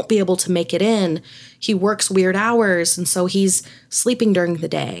late, he won't be able to make it in, he works weird hours, and so he's sleeping during the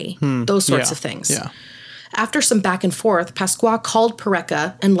day, those sorts of things. Yeah. After some back and forth, Pasqua called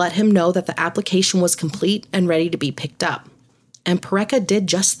Pareca and let him know that the application was complete and ready to be picked up. And Pareca did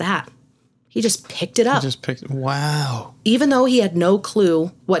just that. He just picked it up. Wow. Even though he had no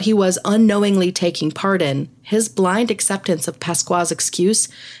clue what he was unknowingly taking part in, his blind acceptance of Pasqua's excuse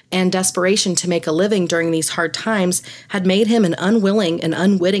and desperation to make a living during these hard times had made him an unwilling and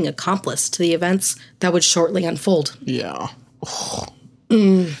unwitting accomplice to the events that would shortly unfold. Yeah.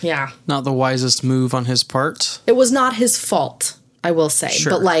 Yeah. Not the wisest move on his part. It was not his fault, I will say.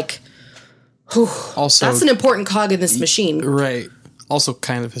 Sure. But Also, that's an important cog in this machine. Right. Also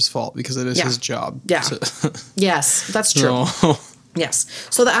kind of his fault because it is his job. Yeah. Yes, that's true. So. Yes.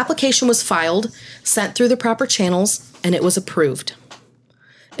 So the application was filed, sent through the proper channels, and it was approved.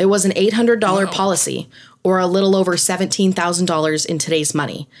 It was an $800 policy, or a little over $17,000 in today's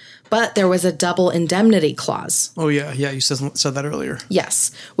money. But there was a double indemnity clause. Oh, yeah. Yeah, you said that earlier.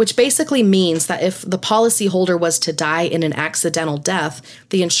 Yes, which basically means that if the policyholder was to die in an accidental death,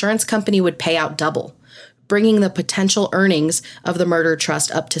 the insurance company would pay out double. bringing the potential earnings of the murder trust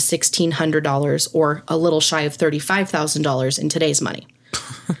up to $1,600 or a little shy of $35,000 in today's money.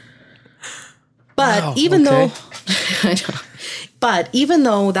 But Wow, even okay. though I know, but even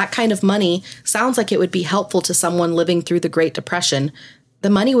though that kind of money sounds like it would be helpful to someone living through the Great Depression, the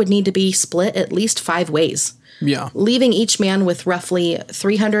money would need to be split at least 5 ways. Yeah. Leaving each man with roughly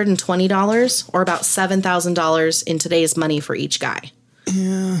 $320 or about $7,000 in today's money for each guy.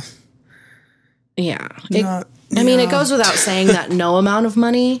 Yeah. Yeah. I mean, it goes without saying that no amount of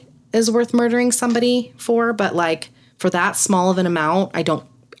money is worth murdering somebody for, but like for that small of an amount, I don't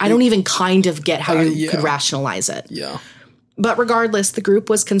even kind of get how you could rationalize it. Yeah. But regardless, the group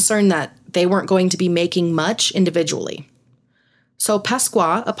was concerned that they weren't going to be making much individually. So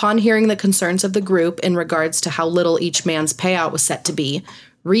Pasqua, upon hearing the concerns of the group in regards to how little each man's payout was set to be,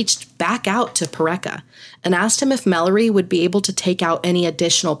 reached back out to Pareca and asked him if Malloy would be able to take out any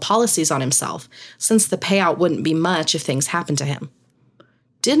additional policies on himself, since the payout wouldn't be much if things happened to him.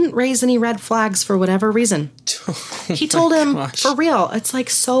 Didn't raise any red flags for whatever reason. He told him, for real, it's like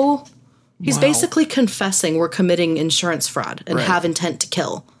so... He's basically confessing we're committing insurance fraud and have intent to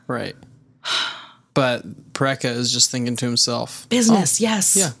kill. Right. But Pareca is just thinking to himself, business,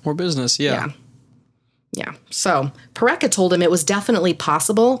 yes. Yeah, more business, yeah. So Pareca told him it was definitely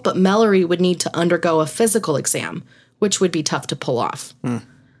possible, but Malloy would need to undergo a physical exam, which would be tough to pull off.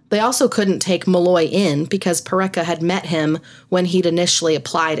 They also couldn't take Malloy in because Pareca had met him when he'd initially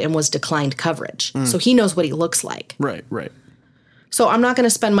applied and was declined coverage. So he knows what he looks like. Right. So I'm not going to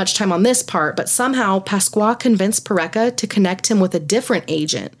spend much time on this part, but somehow Pasqua convinced Pareca to connect him with a different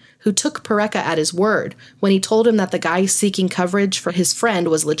agent who took Pareca at his word when he told him that the guy seeking coverage for his friend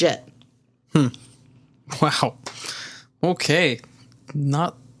was legit. Wow. Okay.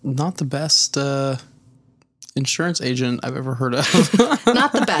 Not the best insurance agent I've ever heard of.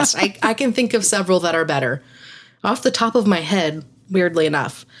 Not the best. I can think of several that are better. Off the top of my head, weirdly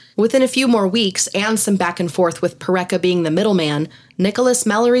enough, within a few more weeks and some back and forth with Pareca being the middleman, Nicholas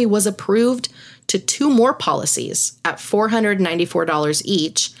Malloy was approved to 2 more policies at $494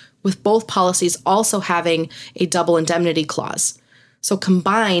 each, with both policies also having a double indemnity clause. So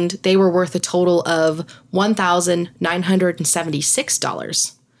combined, they were worth a total of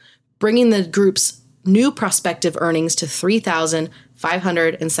 $1,976, bringing the group's new prospective earnings to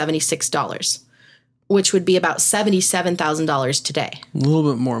 $3,576, which would be about $77,000 today. A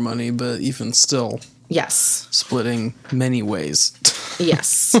little bit more money, but even still. Yes. Splitting many ways.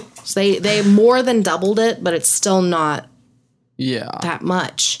 Yes. So they more than doubled it, but it's still not that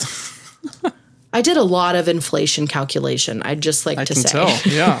much. I did a lot of inflation calculation, I'd just like to say. I can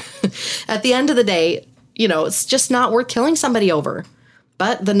tell, yeah. At the end of the day, it's just not worth killing somebody over.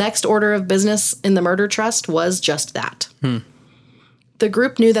 But the next order of business in the murder trust was just that. The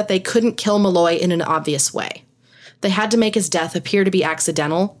group knew that they couldn't kill Malloy in an obvious way. They had to make his death appear to be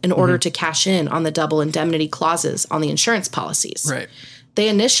accidental in order to cash in on the double indemnity clauses on the insurance policies. Right. They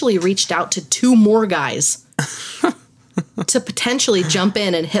initially reached out to 2 more guys to potentially jump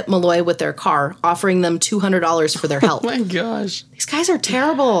in and hit Malloy with their car, offering them $200 for their help. Oh my gosh. These guys are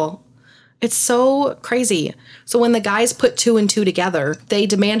terrible. It's so crazy. So when the guys put 2 and 2 together, they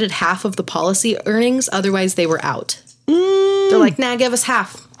demanded half of the policy earnings, otherwise they were out. They're like, nah, give us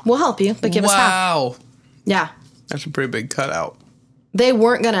half. We'll help you, but give us half. Wow. Yeah. That's a pretty big cutout. They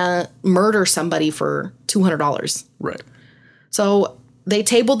weren't going to murder somebody for $200. Right. So they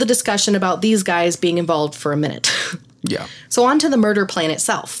tabled the discussion about these guys being involved for a minute. Yeah. So on to the murder plan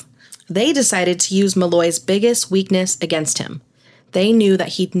itself. They decided to use Malloy's biggest weakness against him. They knew that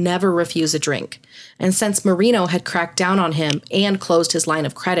he'd never refuse a drink. And since Marino had cracked down on him and closed his line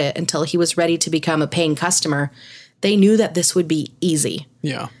of credit until he was ready to become a paying customer, they knew that this would be easy.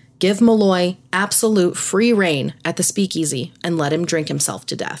 Yeah. Give Malloy absolute free reign at the speakeasy and let him drink himself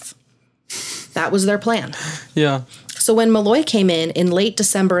to death. That was their plan. Yeah. So when Malloy came in late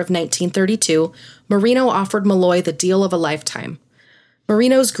December of 1932, Marino offered Malloy the deal of a lifetime.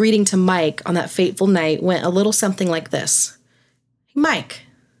 Marino's greeting to Mike on that fateful night went a little something like this. Hey, Mike,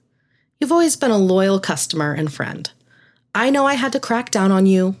 you've always been a loyal customer and friend. I know I had to crack down on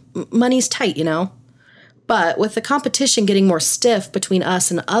you. Money's tight, But with the competition getting more stiff between us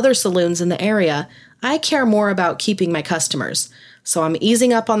and other saloons in the area, I care more about keeping my customers. So I'm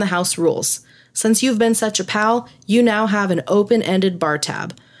easing up on the house rules. Since you've been such a pal, you now have an open-ended bar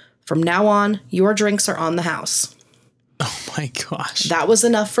tab. From now on, your drinks are on the house. Oh my gosh. That was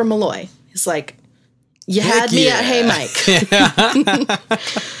enough for Malloy. He's like, you had me at Hey Mike.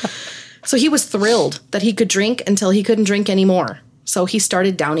 So he was thrilled that he could drink until he couldn't drink anymore. So he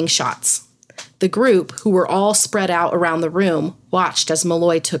started downing shots. The group, who were all spread out around the room, watched as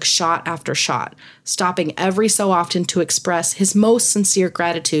Malloy took shot after shot, stopping every so often to express his most sincere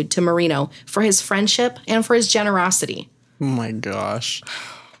gratitude to Marino for his friendship and for his generosity. Oh my gosh.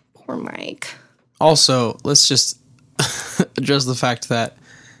 Poor Mike. Also, let's just address the fact that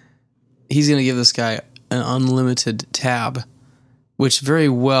he's going to give this guy an unlimited tab, which very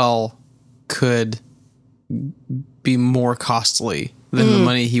well could be more costly than the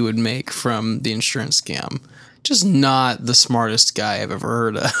money he would make from the insurance scam. Just not the smartest guy I've ever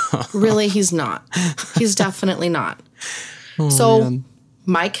heard of. Really, he's not. He's definitely not. Man.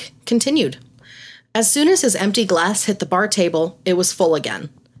 Mike continued. As soon as his empty glass hit the bar table, it was full again.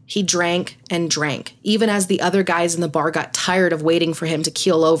 He drank and drank, even as the other guys in the bar got tired of waiting for him to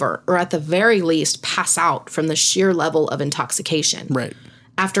keel over, or at the very least pass out from the sheer level of intoxication. Right.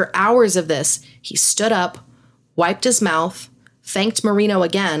 After hours of this, he stood up, wiped his mouth, thanked Marino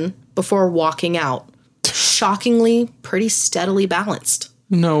again before walking out. Shockingly, pretty steadily balanced.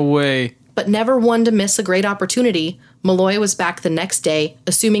 No way. But never one to miss a great opportunity, Malloy was back the next day,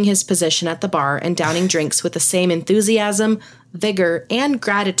 assuming his position at the bar and downing drinks with the same enthusiasm, vigor, and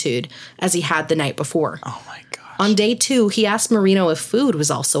gratitude as he had the night before. Oh my gosh. On day 2, he asked Marino if food was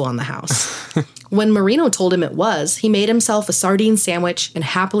also on the house. When Marino told him it was, he made himself a sardine sandwich and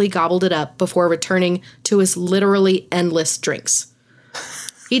happily gobbled it up before returning to his literally endless drinks.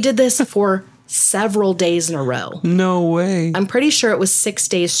 He did this for several days in a row. No way. I'm pretty sure it was 6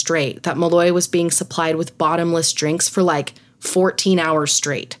 days straight that Malloy was being supplied with bottomless drinks for like 14 hours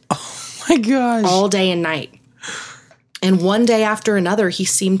straight. Oh my gosh. All day and night. And one day after another, he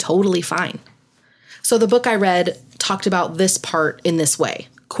seemed totally fine. So the book I read talked about this part in this way.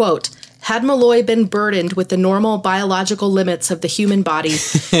 Quote, had Malloy been burdened with the normal biological limits of the human body,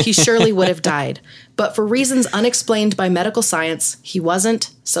 he surely would have died. But for reasons unexplained by medical science, he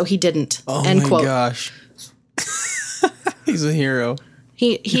wasn't, so he didn't. Oh End my quote. gosh. He's a hero.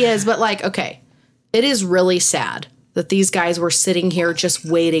 He is, but like, okay, it is really sad that these guys were sitting here just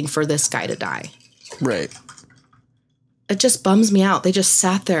waiting for this guy to die. Right. It just bums me out. They just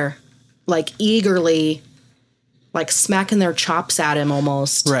sat there, like, eagerly, like, smacking their chops at him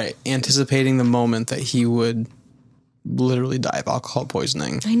almost. Right. Anticipating the moment that he would literally die of alcohol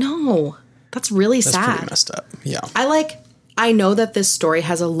poisoning. I know. That's really That's sad. pretty messed up. Yeah. I know that this story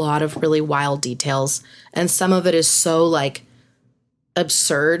has a lot of really wild details, and some of it is so, like,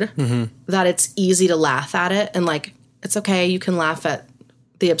 absurd that it's easy to laugh at it. And, like, it's okay. You can laugh at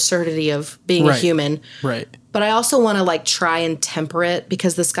the absurdity of being a human. Right. But I also want to, like, try and temper it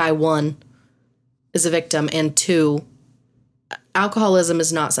because this guy, 1, is a victim, and 2, alcoholism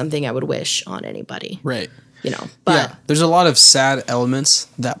is not something I would wish on anybody. Right. You know, but yeah, there's a lot of sad elements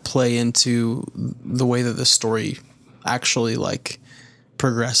that play into the way that the story actually, like,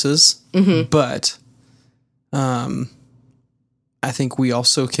 progresses. Mm-hmm. But I think we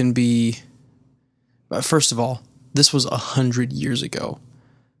also can be, first of all, this was 100 years ago.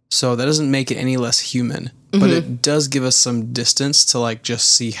 So that doesn't make it any less human, but it does give us some distance to, like,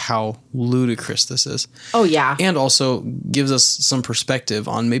 just see how ludicrous this is. Oh, yeah. And also gives us some perspective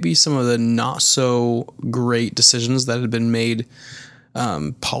on maybe some of the not so great decisions that had been made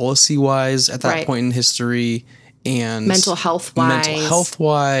policy-wise at that point in history and mental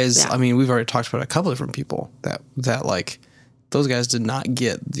health-wise. Yeah. I mean, we've already talked about a couple different people that like, those guys did not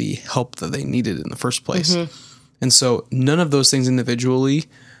get the help that they needed in the first place. And so none of those things individually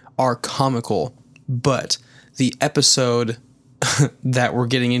are comical, but the episode that we're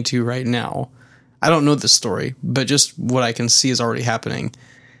getting into right now, I don't know the story, but just what I can see is already happening.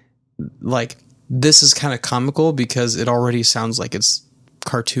 Like, this is kind of comical because it already sounds like it's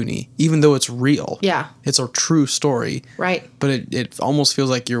cartoony, even though it's real. Yeah. It's a true story. Right. But it almost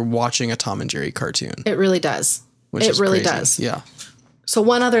feels like you're watching a Tom and Jerry cartoon. It really does. It really does. Yeah. So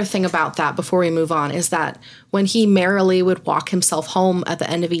one other thing about that before we move on is that when he merrily would walk himself home at the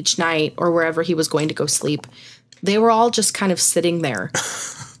end of each night or wherever he was going to go sleep, they were all just kind of sitting there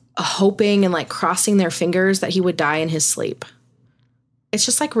hoping and, like, crossing their fingers that he would die in his sleep. It's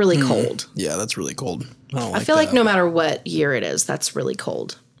just, like, really cold. Yeah, that's really cold. I feel like no matter what year it is, that's really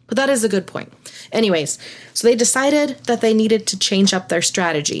cold. But that is a good point. Anyways, so they decided that they needed to change up their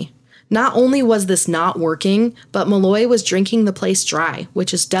strategy. Not only was this not working, but Malloy was drinking the place dry,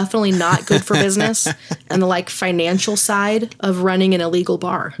 which is definitely not good for business and the, like, financial side of running an illegal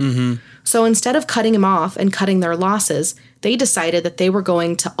bar. So instead of cutting him off and cutting their losses, they decided that they were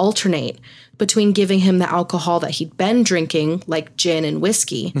going to alternate between giving him the alcohol that he'd been drinking, like gin and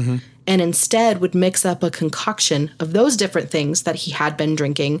whiskey, and instead would mix up a concoction of those different things that he had been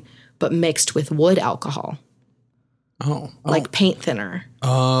drinking, but mixed with wood alcohol. Oh. Like paint thinner.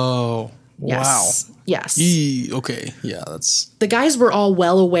 Oh. Yes. Wow. Yes. Okay. Yeah, that's... The guys were all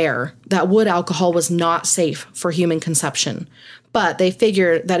well aware that wood alcohol was not safe for human consumption, but they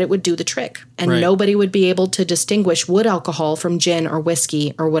figured that it would do the trick, and nobody would be able to distinguish wood alcohol from gin or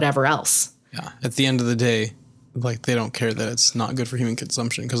whiskey or whatever else. Yeah. At the end of the day, like, they don't care that it's not good for human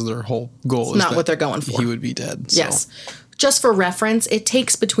consumption because their whole goal is not that what they're going for. He would be dead. So. Yes. Just for reference, it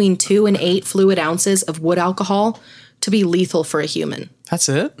takes between 2 and 8 fluid ounces of wood alcohol to be lethal for a human. That's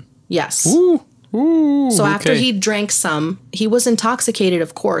it? Yes. Ooh. So after he drank some, he was intoxicated,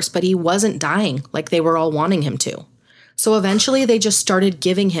 of course, but he wasn't dying like they were all wanting him to. So eventually they just started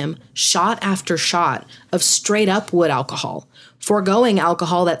giving him shot after shot of straight up wood alcohol, foregoing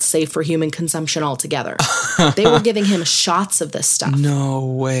alcohol that's safe for human consumption altogether. They were giving him shots of this stuff. No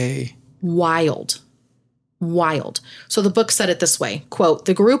way. Wild. So the book said it this way, quote,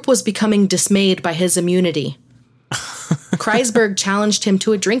 "The group was becoming dismayed by his immunity. Kreisberg challenged him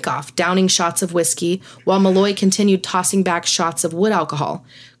to a drink-off, downing shots of whiskey, while Malloy continued tossing back shots of wood alcohol.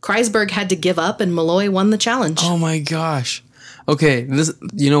 Kreisberg had to give up, and Malloy won the challenge." Oh my gosh. Okay, this.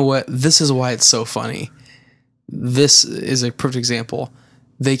 You know what? This is why it's so funny. This is a perfect example.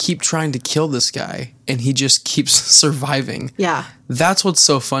 They keep trying to kill this guy, and he just keeps surviving. Yeah. That's what's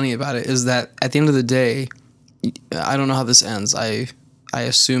so funny about it, is that at the end of the day, I don't know how this ends. I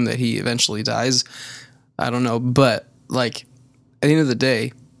assume that he eventually dies. I don't know, but like at the end of the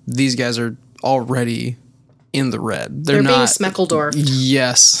day, these guys are already in the red. They're being not Smeckledorfed.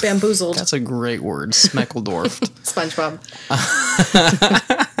 Yes, Bamboozled. That's a great word, Smeckledorfed. SpongeBob.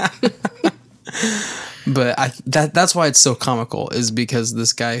 But that's why it's so comical, is because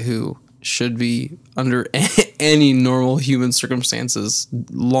this guy who should be under any normal human circumstances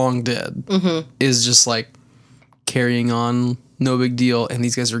long dead is just like carrying on. No big deal, and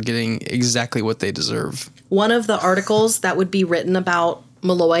these guys are getting exactly what they deserve. One of the articles that would be written about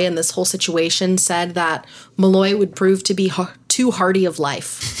Malloy and this whole situation said that Malloy would prove to be too hardy of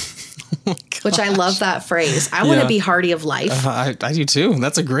life. Oh, which I love that phrase. I want to be hardy of life. I do too.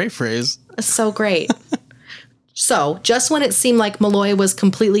 That's a great phrase. It's so great. So, just when it seemed like Malloy was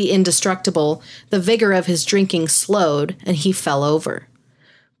completely indestructible, the vigor of his drinking slowed, and he fell over.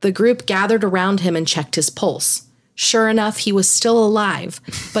 The group gathered around him and checked his pulse. Sure enough, he was still alive,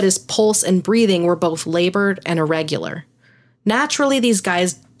 but his pulse and breathing were both labored and irregular. Naturally, these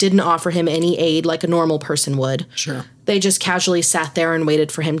guys didn't offer him any aid like a normal person would. Sure. They just casually sat there and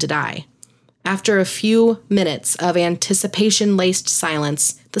waited for him to die. After a few minutes of anticipation-laced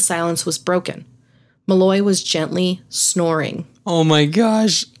silence, the silence was broken. Malloy was gently snoring. Oh my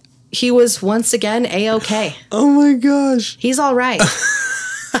gosh. He was once again A-OK. Oh my gosh. He's all right.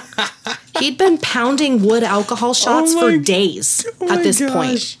 He'd been pounding wood alcohol shots for days at this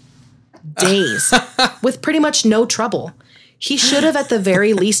point. Days. With pretty much no trouble. He should have at the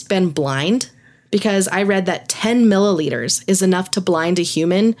very least been blind, because I read that 10 milliliters is enough to blind a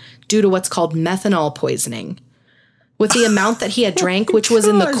human due to what's called methanol poisoning. With the amount that he had drank, which was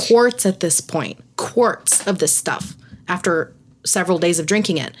in the quarts at this point, quarts of this stuff after several days of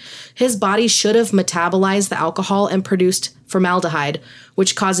drinking it, his body should have metabolized the alcohol and produced formaldehyde,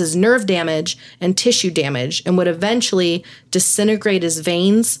 which causes nerve damage and tissue damage and would eventually disintegrate his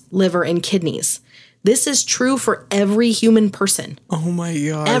veins, liver, and kidneys. This is true for every human person. Oh my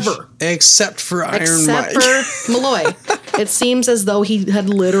gosh. Ever. Except for Iron Except Mike. for Malloy. It seems as though he had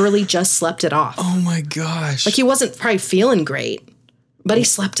literally just slept it off. Oh my gosh. Like he wasn't probably feeling great, but he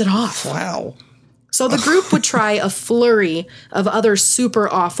slept it off. Wow. So the group would try a flurry of other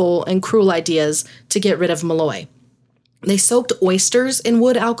super awful and cruel ideas to get rid of Malloy. They soaked oysters in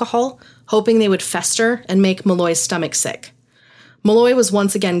wood alcohol, hoping they would fester and make Malloy's stomach sick. Malloy was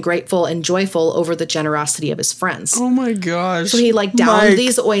once again grateful and joyful over the generosity of his friends. Oh my gosh. So he downed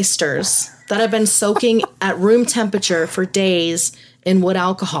these oysters that had been soaking at room temperature for days in wood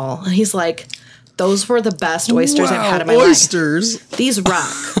alcohol. And he's like, those were the best oysters I've had in my life. These rock.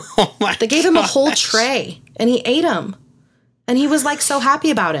 Oh my They gave him a whole tray and he ate them. And he was so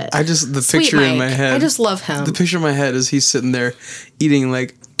happy about it. The Sweet picture Mike. in my head. I just love him. The picture in my head is he's sitting there eating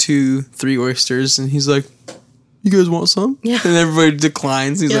 2-3 oysters and he's like, you guys want some? Yeah. And everybody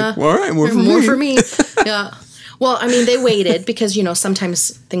declines. He's like, well, all right, more for me. Yeah. Well, I mean, they waited because,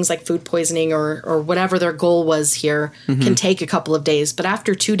 sometimes things like food poisoning or whatever their goal was here can take a couple of days. But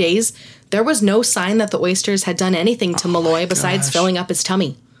after 2 days, there was no sign that the oysters had done anything to Malloy besides filling up his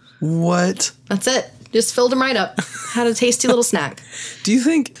tummy. What? That's it. Just filled him right up. Had a tasty little snack. Do you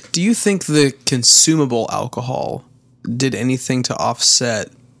think the consumable alcohol did anything to offset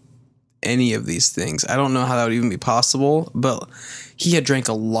any of these things? I don't know how that would even be possible, but he had drank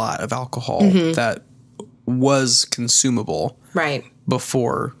a lot of alcohol that was consumable. Right.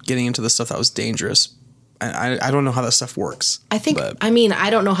 before getting into the stuff that was dangerous. I don't know how that stuff works. I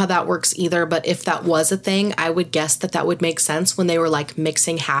don't know how that works either, but if that was a thing, I would guess that would make sense when they were like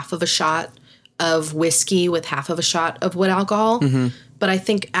mixing half of a shot of whiskey with half of a shot of wood alcohol. Mm-hmm. But I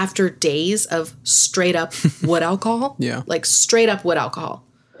think after days of straight up wood alcohol, yeah, like straight up wood alcohol.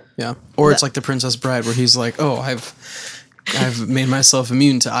 Yeah. Or it's like The Princess Bride where he's like, oh, I've made myself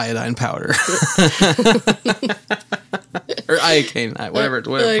immune to iodine powder. Or iocane, whatever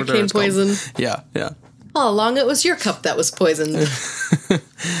Iocane it's poison. Called. Yeah, yeah. All along it was your cup that was poisoned.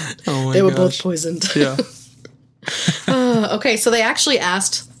 They were both poisoned. Yeah. Okay, so they actually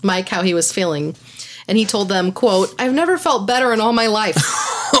asked Mike how he was feeling. And he told them, quote, "I've never felt better in all my life."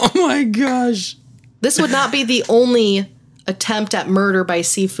 Oh my gosh. This would not be the only attempt at murder by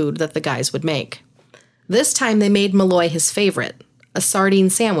seafood that the guys would make. This time they made Malloy his favorite, a sardine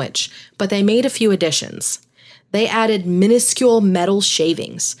sandwich, but they made a few additions. They added minuscule metal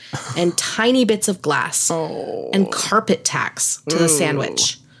shavings and tiny bits of glass and carpet tacks to the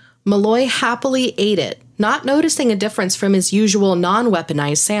sandwich. Malloy happily ate it, not noticing a difference from his usual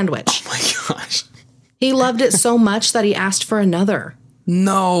non-weaponized sandwich. Oh my gosh. He loved it so much that he asked for another.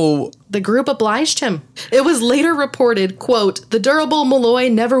 No. The group obliged him. It was later reported, quote, "The durable Malloy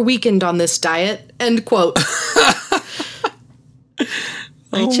never weakened on this diet," end quote.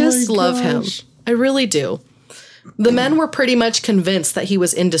 I just love him. I really do. The men were pretty much convinced that he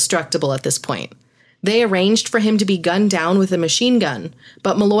was indestructible at this point. They arranged for him to be gunned down with a machine gun,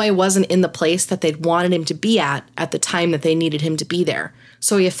 but Malloy wasn't in the place that they'd wanted him to be at the time that they needed him to be there,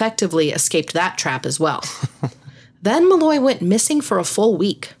 so he effectively escaped that trap as well. Then Malloy went missing for a full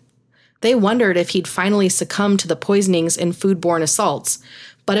week. They wondered if he'd finally succumbed to the poisonings and foodborne assaults,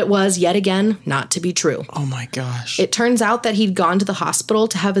 but it was, yet again, not to be true. Oh my gosh. It turns out that he'd gone to the hospital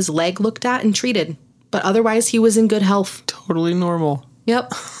to have his leg looked at and treated, but otherwise he was in good health. Totally normal.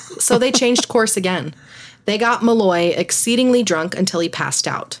 Yep. So they changed course again. They got Malloy exceedingly drunk until he passed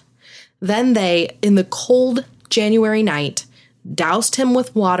out. Then they, in the cold January night, doused him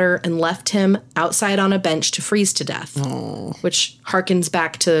with water and left him outside on a bench to freeze to death, which harkens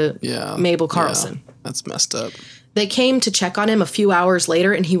back to Mabel Carlson. Yeah, that's messed up. They came to check on him a few hours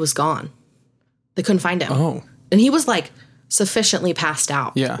later, and he was gone. They couldn't find him. Oh. And he was, like, sufficiently passed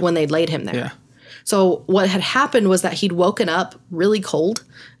out when they'd laid him there. Yeah. So what had happened was that he'd woken up really cold,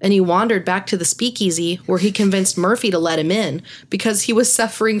 and he wandered back to the speakeasy where he convinced Murphy to let him in because he was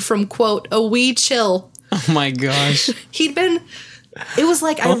suffering from, quote, "a wee chill." Oh my gosh. It was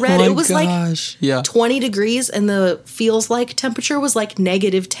like, like 20 degrees and the feels like temperature was like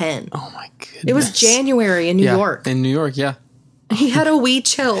 -10. Oh my goodness. It was January in New York. In New York, yeah. He had a wee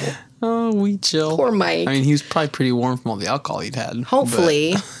chill. Oh, wee chill. Poor Mike. I mean, he was probably pretty warm from all the alcohol he'd had.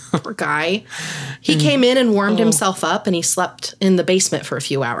 Hopefully. Poor guy. He came in and warmed himself up, and he slept in the basement for a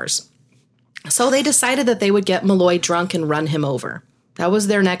few hours. So they decided that they would get Malloy drunk and run him over. That was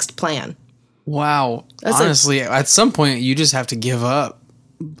their next plan. Wow. Honestly, at some point, you just have to give up.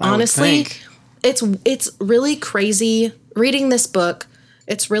 Honestly, it's really crazy. Reading this book,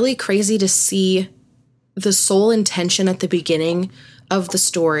 it's really crazy to see the sole intention at the beginning of the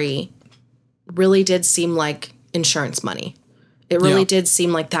story really did seem like insurance money. It really did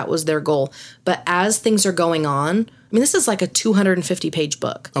seem like that was their goal. But as things are going on, I mean, this is like a 250-page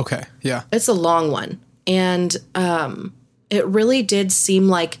book. Okay, yeah. It's a long one. And it really did seem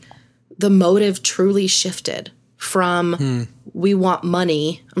like the motive truly shifted from we want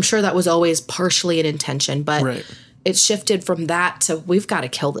money. I'm sure that was always partially an intention, but it shifted from that to we've got to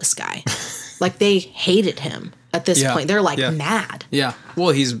kill this guy. Like they hated him at this point. They're like mad. Yeah. Well,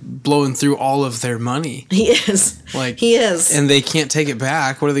 he's blowing through all of their money. He is. He is. And they can't take it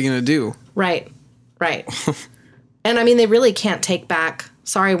back. What are they going to do? Right. And I mean, they really can't take back,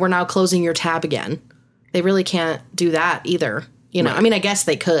 sorry, we're now closing your tab again. They really can't do that either. You know, I mean, I guess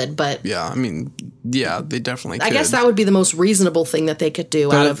they could, but... Yeah, I mean, they definitely could. I guess that would be the most reasonable thing that they could do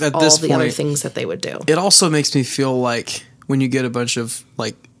out of all the other things that they would do. It also makes me feel like when you get a bunch of,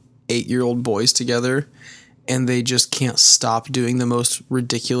 like, 8-year-old boys together and they just can't stop doing the most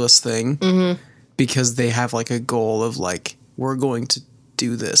ridiculous thing because they have, like, a goal of, like, we're going to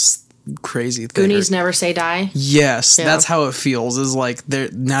do this crazy thing. Goonies never say die? Yes, that's how it feels, is, like,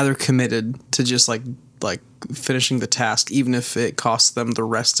 they're committed to just, like finishing the task, even if it costs them the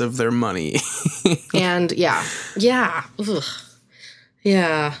rest of their money. And Ugh.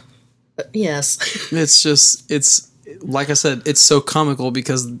 Yeah. Yes. It's like I said, it's so comical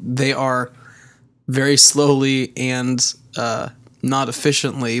because they are very slowly and not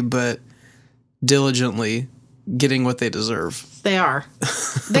efficiently, but diligently getting what they deserve. They are.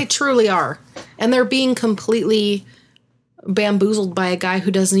 They truly are. And they're being completely bamboozled by a guy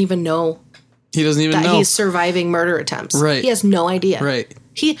who doesn't even know He doesn't even that know. he's surviving murder attempts. Right. He has no idea. Right.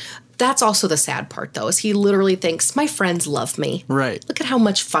 That's also the sad part, though, is he literally thinks, my friends love me. Right. Look at how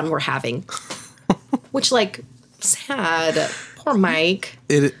much fun we're having. Which, like, sad. Poor Mike.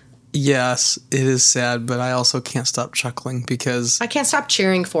 Yes, it is sad, but I also can't stop chuckling because... I can't stop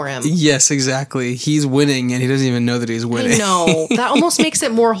cheering for him. Yes, exactly. He's winning, and he doesn't even know that he's winning. I know. That almost makes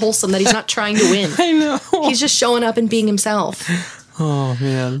it more wholesome that he's not trying to win. I know. He's just showing up and being himself. Oh,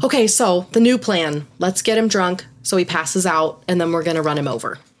 man. Okay, so the new plan. Let's get him drunk so he passes out, and then we're going to run him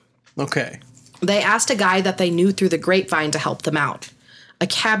over. Okay. They asked a guy that they knew through the grapevine to help them out, a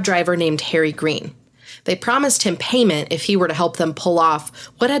cab driver named Harry Green. They promised him payment if he were to help them pull off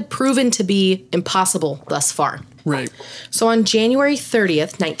what had proven to be impossible thus far. Right. So on January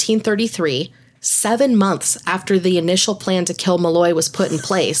 30th, 1933, 7 months after the initial plan to kill Malloy was put in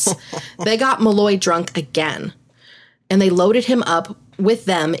place, they got Malloy drunk again. And they loaded him up with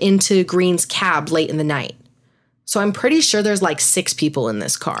them into Green's cab late in the night. So I'm pretty sure there's like 6 people in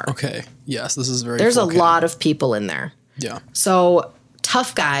this car. Okay. Yes, this is very There's a full lot of people in there. Yeah. So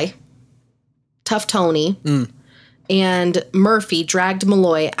Tough Tony, and Murphy dragged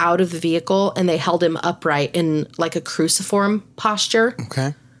Malloy out of the vehicle, and they held him upright in like a cruciform posture.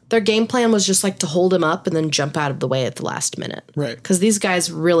 Okay. Their game plan was just like to hold him up and then jump out of the way at the last minute. Right. Because these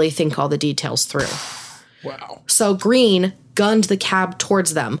guys really think all the details through. Wow. So Green gunned the cab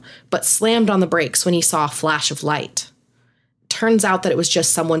towards them, but slammed on the brakes when he saw a flash of light. Turns out that it was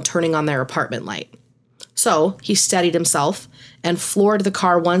just someone turning on their apartment light. So he steadied himself and floored the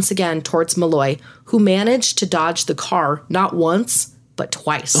car once again towards Malloy, who managed to dodge the car not once, but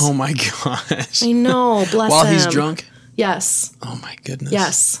twice. Oh, my gosh. I know, bless While him. he's drunk? Yes. Oh, my goodness.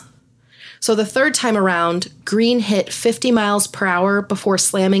 Yes. So the third time around, Green hit 50 miles per hour before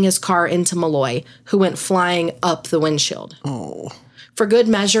slamming his car into Malloy, who went flying up the windshield. Oh. For good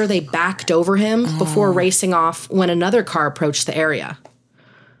measure, they backed over him before racing off when another car approached the area.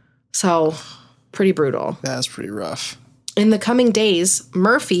 So, pretty brutal. That's pretty rough. In the coming days,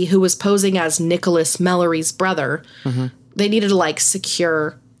 Murphy, who was posing as Nicholas Mallory's brother, they needed to like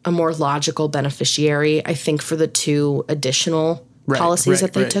secure a more logical beneficiary, I think, for the 2 additional policies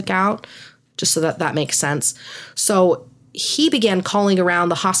that they took out, just so that makes sense. So he began calling around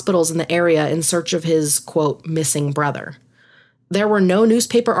the hospitals in the area in search of his, quote, missing brother. There were no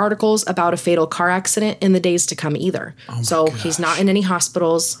newspaper articles about a fatal car accident in the days to come either. So he's not in any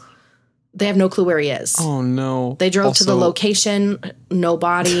hospitals. They have no clue where he is. Oh, no. They drove to the location, no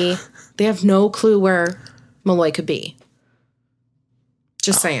body. They have no clue where Malloy could be.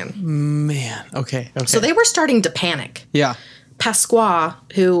 Just saying. Man. Okay. So they were starting to panic. Yeah. Pasqua,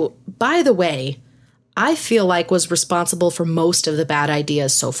 who, by the way, I feel like was responsible for most of the bad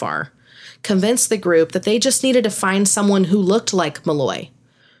ideas so far, convinced the group that they just needed to find someone who looked like Malloy.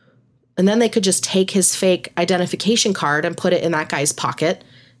 And then they could just take his fake identification card and put it in that guy's pocket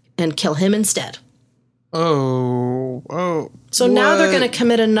and kill him instead. Oh. So now they're going to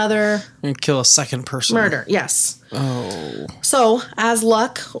commit another... And kill a second person. Murder, yes. Oh. So, as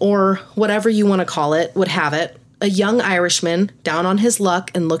luck, or whatever you want to call it, would have it, a young Irishman, down on his luck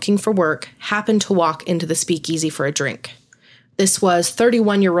and looking for work, happened to walk into the speakeasy for a drink. This was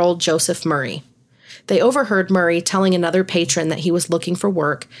 31-year-old Joseph Murray. They overheard Murray telling another patron that he was looking for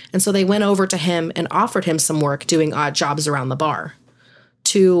work, and so they went over to him and offered him some work doing odd jobs around the bar.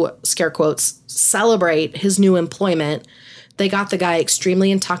 To, scare quotes, celebrate his new employment, they got the guy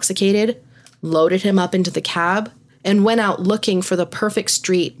extremely intoxicated, loaded him up into the cab, and went out looking for the perfect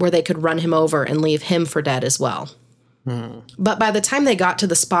street where they could run him over and leave him for dead as well. But by the time they got to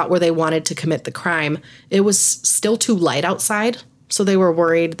the spot where they wanted to commit the crime, it was still too light outside, so they were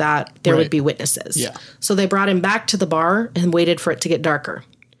worried that there would be witnesses. Yeah. So they brought him back to the bar and waited for it to get darker.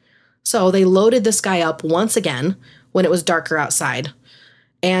 So they loaded this guy up once again when it was darker outside,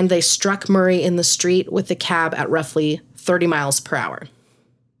 and they struck Murray in the street with the cab at roughly 30 miles per hour.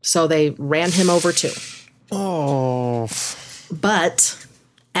 So they ran him over too. Oh. But,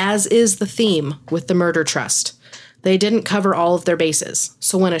 as is the theme with the murder trust, they didn't cover all of their bases.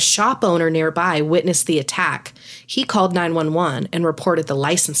 So when a shop owner nearby witnessed the attack, he called 911 and reported the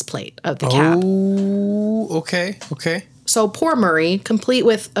license plate of the cab. Oh, okay. So poor Murray, complete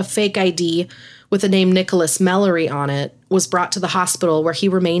with a fake ID with the name Nicholas Mallory on it, was brought to the hospital where he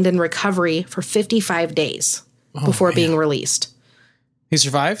remained in recovery for 55 days before being released. He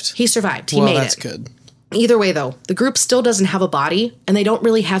survived? He survived. He made it. That's good. Either way, though, the group still doesn't have a body, and they don't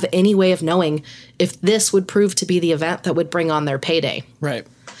really have any way of knowing if this would prove to be the event that would bring on their payday. Right.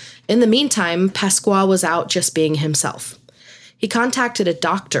 In the meantime, Pasqua was out just being himself. He contacted a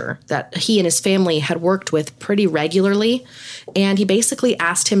doctor that he and his family had worked with pretty regularly, and he basically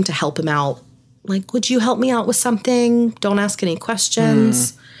asked him to help him out. Like, would you help me out with something? Don't ask any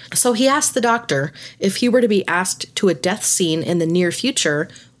questions. So he asked the doctor if he were to be asked to a death scene in the near future,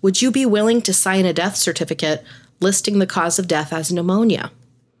 would you be willing to sign a death certificate listing the cause of death as pneumonia?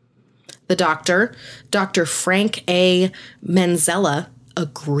 The doctor, Dr. Frank A. Manzella,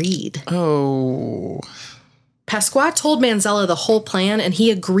 agreed. Oh. Pasqua told Manzella the whole plan, and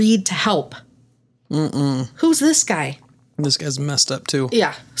he agreed to help. Who's this guy? This guy's messed up, too.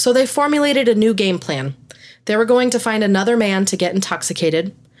 Yeah. So they formulated a new game plan. They were going to find another man to get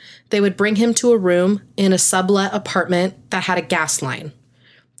intoxicated. They would bring him to a room in a sublet apartment that had a gas line.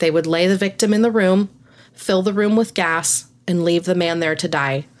 They would lay the victim in the room, fill the room with gas, and leave the man there to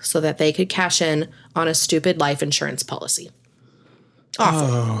die so that they could cash in on a stupid life insurance policy. Awful.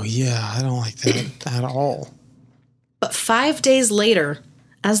 Oh, yeah. I don't like that at all. But 5 days later,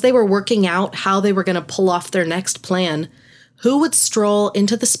 as they were working out how they were going to pull off their next plan, who would stroll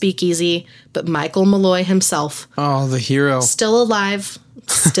into the speakeasy but Michael Malloy himself? Oh, the hero. Still alive,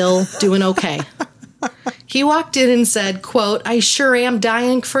 still doing okay. He walked in and said, quote, "I sure am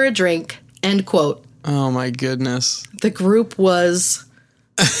dying for a drink," end quote. Oh, my goodness. The group was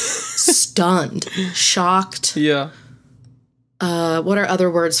stunned, shocked. Yeah. What are other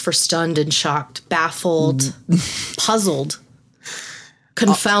words for stunned and shocked? Baffled, puzzled,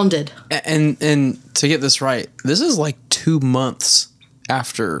 confounded. And to get this right, this is like 2 months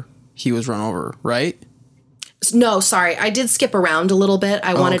after he was run over, right? No, sorry. I did skip around a little bit.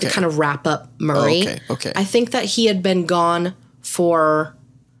 I wanted to kind of wrap up Murray. Okay. I think that he had been gone for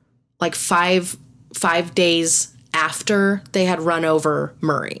like five days after they had run over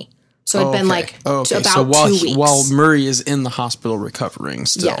Murray. So it'd been like about so while 2 weeks. While Murray is in the hospital recovering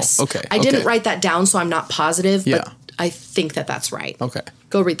still. Yes. Okay. I didn't write that down, so I'm not positive, Yeah. but I think that that's right. Okay.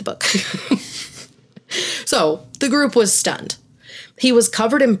 Go read the book. So the group was stunned. He was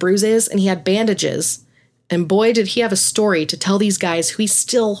covered in bruises and he had bandages. And boy, did he have a story to tell these guys who he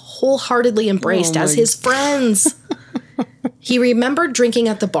still wholeheartedly embraced as his friends. He remembered drinking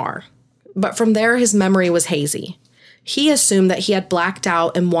at the bar, but from there his memory was hazy. He assumed that he had blacked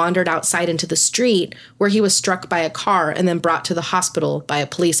out and wandered outside into the street where he was struck by a car and then brought to the hospital by a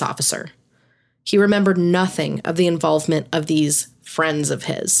police officer. He remembered nothing of the involvement of these friends of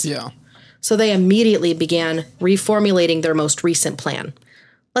his. Yeah. So they immediately began reformulating their most recent plan.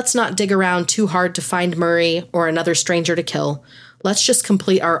 Let's not dig around too hard to find Murray or another stranger to kill. Let's just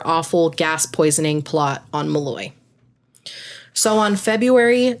complete our awful gas poisoning plot on Malloy. So on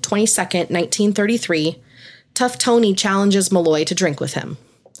February 22nd, 1933, Tough Tony challenges Malloy to drink with him.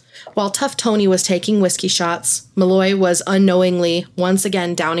 While Tough Tony was taking whiskey shots, Malloy was unknowingly once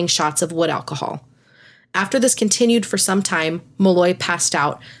again downing shots of wood alcohol. After this continued for some time, Malloy passed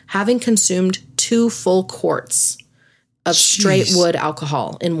out, having consumed 2 full quarts of straight wood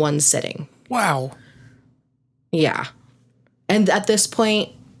alcohol in one sitting. Wow. Yeah. And at this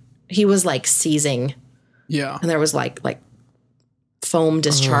point, he was like seizing. Yeah. And there was like foam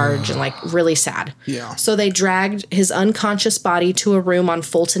discharge and like really sad. Yeah. So they dragged his unconscious body to a room on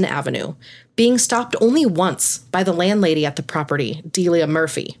Fulton Avenue, being stopped only once by the landlady at the property, Delia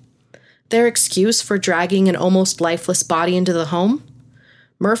Murphy. Their excuse for dragging an almost lifeless body into the home?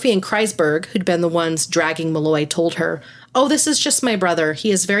 Murphy and Kreisberg, who'd been the ones dragging Malloy, told her, "Oh, this is just my brother. He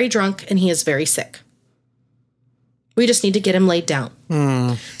is very drunk and he is very sick. We just need to get him laid down."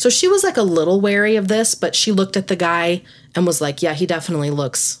 So she was like a little wary of this, but she looked at the guy and was like, yeah, he definitely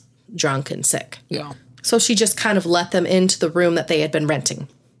looks drunk and sick. Yeah. So she just kind of let them into the room that they had been renting.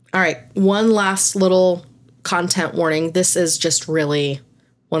 All right, one last little content warning. This is just really,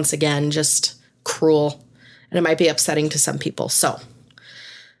 once again, just cruel, and it might be upsetting to some people. So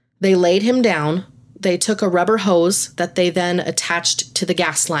they laid him down. They took a rubber hose that they then attached to the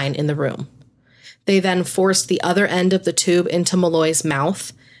gas line in the room. They then forced the other end of the tube into Malloy's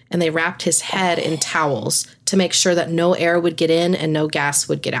mouth, and they wrapped his head in towels to make sure that no air would get in and no gas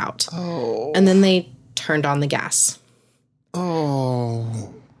would get out. Oh. And then they turned on the gas.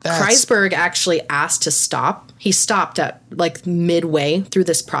 Oh. Kreisberg actually asked to stop. He stopped at like midway through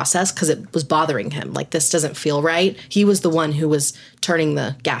this process because it was bothering him. Like, this doesn't feel right. He was the one who was turning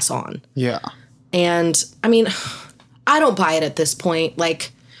the gas on. Yeah. And I mean, I don't buy it at this point.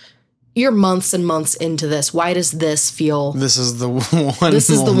 Like, you're months and months into this. Why does this feel... This is the one This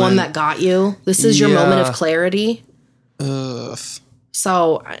is the one that got you. This is your moment of clarity. Ugh.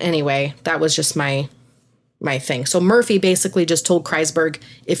 So anyway, that was just my thing. So Murphy basically just told Kreisberg,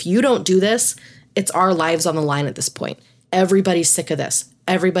 if you don't do this, it's our lives on the line at this point. Everybody's sick of this.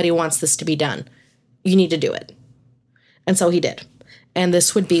 Everybody wants this to be done. You need to do it. And so he did. And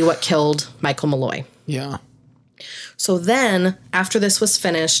this would be what killed Michael Malloy. Yeah. So then, after this was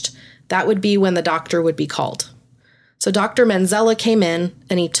finished, that would be when the doctor would be called. So Dr. Manzella came in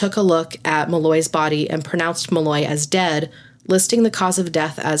and he took a look at Malloy's body and pronounced Malloy as dead, listing the cause of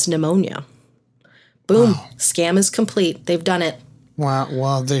death as pneumonia. Boom. Wow. Scam is complete. They've done it. Wow.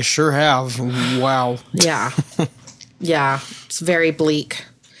 Well, they sure have. Wow. Yeah. Yeah. It's very bleak.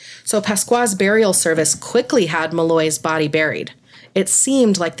 So Pasqua's burial service quickly had Malloy's body buried. It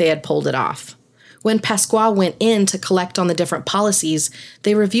seemed like they had pulled it off. When Pasqua went in to collect on the different policies,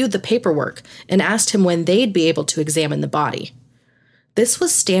 they reviewed the paperwork and asked him when they'd be able to examine the body. This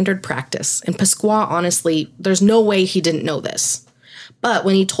was standard practice, and Pasqua, honestly, there's no way he didn't know this. But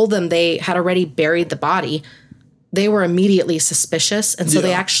when he told them they had already buried the body, they were immediately suspicious, and so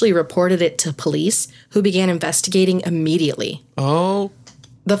they actually reported it to police, who began investigating immediately. Oh.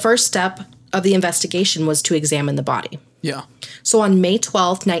 The first step of the investigation was to examine the body. Yeah. So on May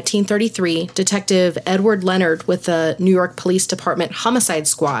 12th, 1933, Detective Edward Leonard with the New York Police Department Homicide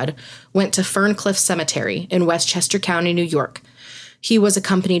Squad went to Ferncliff Cemetery in Westchester County, New York. He was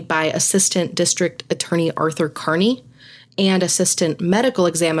accompanied by Assistant District Attorney Arthur Carney and Assistant Medical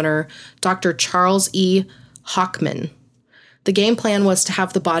Examiner Dr. Charles E. Hockman. The game plan was to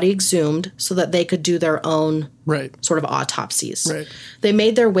have the body exhumed so that they could do their own sort of autopsies. Right. They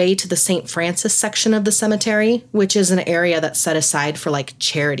made their way to the St. Francis section of the cemetery, which is an area that's set aside for like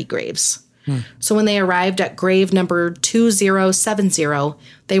charity graves. So when they arrived at grave number 2070,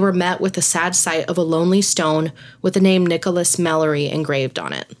 they were met with the sad sight of a lonely stone with the name Nicholas Malloy engraved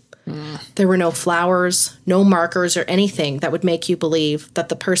on it. There were no flowers, no markers or anything that would make you believe that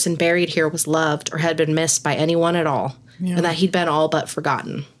the person buried here was loved or had been missed by anyone at all. And that he'd been all but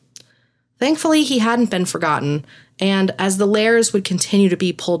forgotten. Thankfully, he hadn't been forgotten, and as the layers would continue to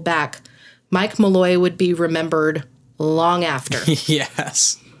be pulled back, Mike Malloy would be remembered long after.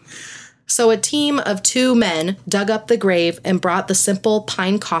 Yes. So a team of 2 men dug up the grave and brought the simple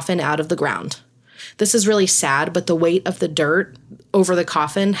pine coffin out of the ground. This is really sad, but the weight of the dirt over the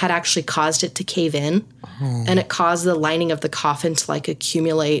coffin had actually caused it to cave in, and it caused the lining of the coffin to like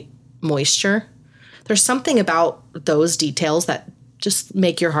accumulate moisture. There's something about those details that just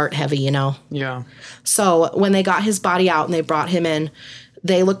make your heart heavy, you know? Yeah. So when they got his body out and they brought him in,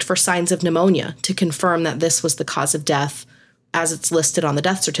 they looked for signs of pneumonia to confirm that this was the cause of death as it's listed on the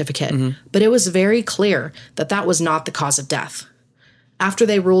death certificate. But it was very clear that that was not the cause of death. After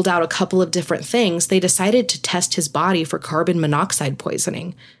they ruled out a couple of different things, they decided to test his body for carbon monoxide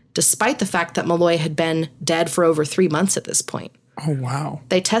poisoning, despite the fact that Malloy had been dead for over 3 months at this point. Oh, wow.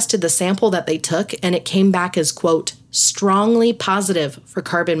 They tested the sample that they took, and it came back as, quote, strongly positive for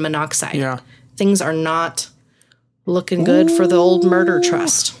carbon monoxide. Yeah. Things are not looking good for the old murder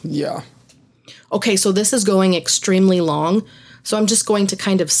trust. Yeah. Okay, so this is going extremely long, so I'm just going to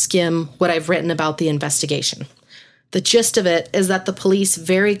kind of skim what I've written about the investigation. The gist of it is that the police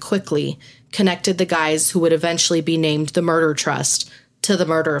very quickly connected the guys who would eventually be named the murder trust to the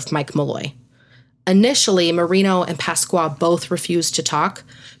murder of Mike Malloy. Initially, Marino and Pasqua both refused to talk,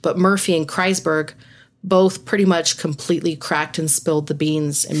 but Murphy and Kreisberg both pretty much completely cracked and spilled the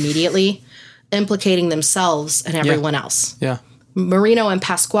beans immediately, implicating themselves and everyone else. Yeah. Marino and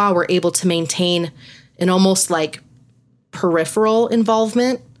Pasqua were able to maintain an almost like peripheral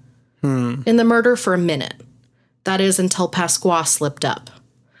involvement in the murder for a minute. That is until Pasqua slipped up.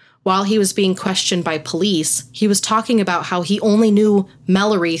 While he was being questioned by police, he was talking about how he only knew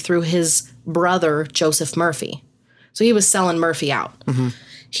Mallory through his brother, Joseph Murphy. So he was selling Murphy out.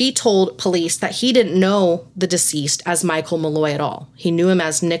 He told police that he didn't know the deceased as Michael Malloy at all. He knew him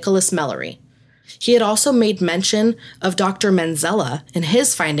as Nicholas Mallory. He had also made mention of Dr. Manzella and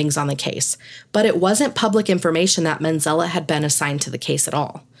his findings on the case, but it wasn't public information that Manzella had been assigned to the case at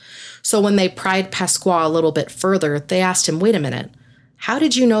all. So when they pried Pasqua a little bit further, they asked him, wait a minute, how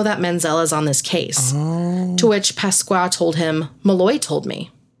did you know that Manzella's on this case? To which Pasqua told him, Malloy told me.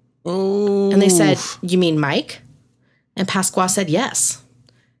 And they said, you mean Mike? And Pasqua said yes,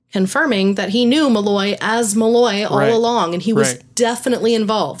 confirming that he knew Malloy as Malloy all along, and he was definitely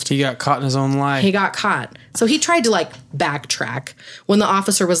involved. He got caught in his own lie. He got caught. So he tried to, like, backtrack when the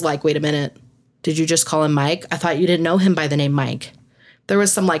officer was like, wait a minute, did you just call him Mike? I thought you didn't know him by the name Mike. There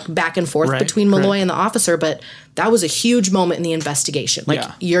was some, like, back and forth between Malloy and the officer, but that was a huge moment in the investigation. Like,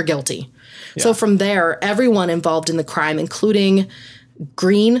 you're guilty. So from there, everyone involved in the crime, including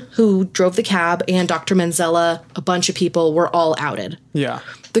Green, who drove the cab, and Dr. Manzella, a bunch of people, were all outed. Yeah.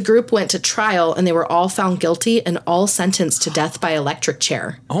 The group went to trial, and they were all found guilty and all sentenced to death by electric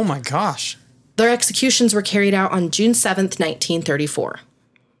chair. Oh, my gosh. Their executions were carried out on June 7th, 1934.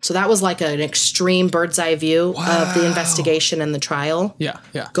 So that was like an extreme bird's eye view of the investigation and the trial. Yeah,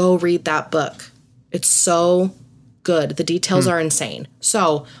 yeah. Go read that book. It's so good. The details are insane.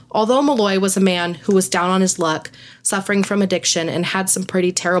 So, although Malloy was a man who was down on his luck, suffering from addiction, and had some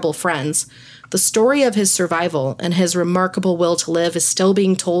pretty terrible friends, the story of his survival and his remarkable will to live is still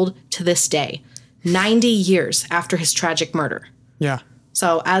being told to this day, 90 years after his tragic murder. Yeah.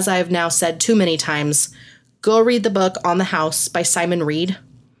 So, as I've now said too many times, go read the book On the House by Simon Reed.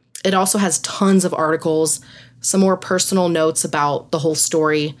 It also has tons of articles, some more personal notes about the whole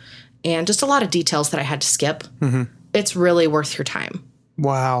story, and just a lot of details that I had to skip. Mm-hmm. It's really worth your time.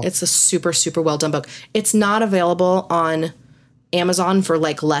 Wow. It's a super, super well done book. It's not available on Amazon for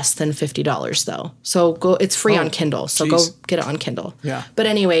like less than $50 though. So go, it's free on Kindle. So go get it on Kindle. Yeah. But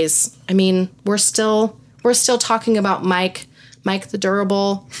anyways, I mean, we're still talking about Mike the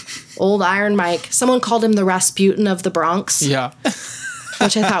Durable, old Iron Mike. Someone called him the Rasputin of the Bronx. Yeah.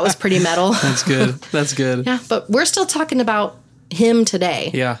 Which I thought was pretty metal. That's good. That's good. Yeah, but we're still talking about him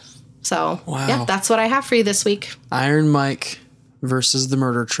today. Yeah. So, wow. Yeah, that's what I have for you this week. Iron Mike versus the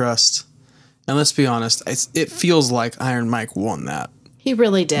Murder Trust. And let's be honest, it feels like Iron Mike won that. He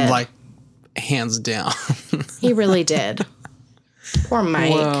really did. Like, hands down. He really did. Poor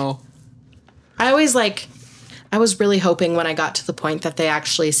Mike. Wow. I was really hoping when I got to the point that they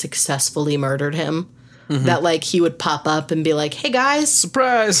actually successfully murdered him, that like he would pop up and be like, hey guys.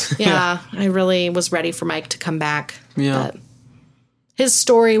 Surprise. Yeah, I really was ready for Mike to come back. Yeah. But his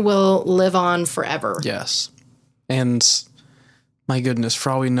story will live on forever. Yes. And my goodness, for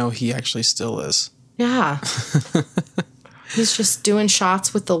all we know, he actually still is. Yeah. He's just doing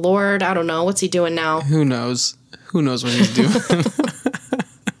shots with the Lord. I don't know. What's he doing now? Who knows? Who knows what he's doing?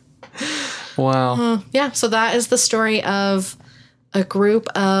 Wow. Yeah, so that is the story of a group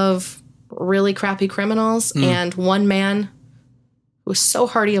of really crappy criminals and one man who was so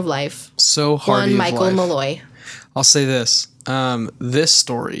hardy of life. So hardy one of Michael life. Malloy. I'll say this. This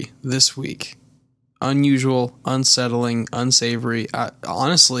story this week, unusual, unsettling, unsavory,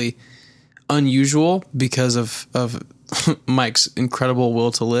 honestly, unusual because of Mike's incredible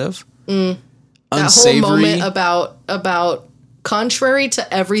will to live. That Unsavory. whole moment about contrary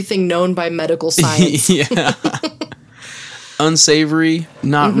to everything known by medical science. Yeah. Unsavory,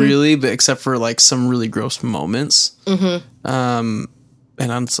 not really, but except for like some really gross moments. And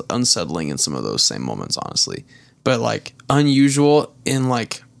unsettling in some of those same moments, honestly. But like unusual in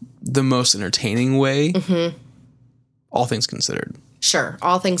like the most entertaining way. All things considered. Sure,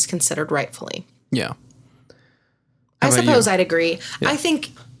 all things considered, rightfully. Yeah. I suppose you? I'd agree. Yeah. I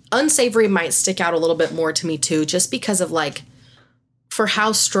think unsavory might stick out a little bit more to me too, just because of like, for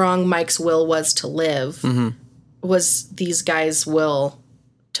how strong Mike's will was to live, was these guys' will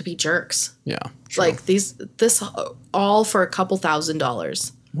to be jerks. Yeah. True. Like this all for a couple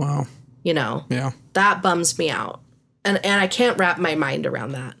 $1,000s. Wow. You know? Yeah. That bums me out. And I can't wrap my mind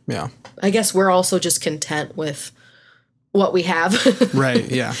around that. Yeah. I guess we're also just content with what we have.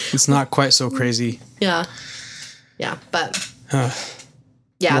 Right. Yeah. It's not quite so crazy. Yeah. Yeah. But Wow.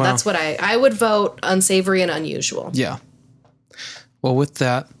 that's what I would vote unsavory and unusual. Yeah. Well, with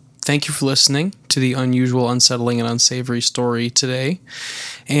that, thank you for listening to the unusual, unsettling, and unsavory story today.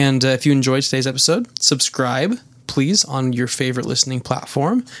 And if you enjoyed today's episode, subscribe, please, on your favorite listening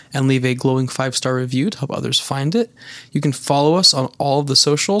platform and leave a glowing 5-star review to help others find it. You can follow us on all of the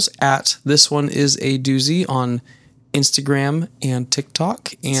socials at This One Is a Doozy on Instagram and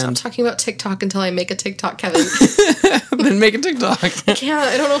TikTok. And Stop talking about TikTok until I make a TikTok, Kevin. then make a TikTok. I can't.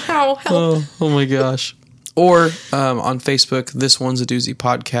 I don't know how. Help. Oh my gosh. Or on Facebook, This One's a Doozy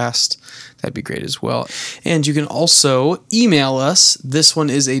podcast. That'd be great as well. And you can also email us,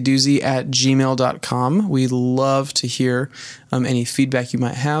 thisoneIsADoozy@gmail.com. We love to hear any feedback you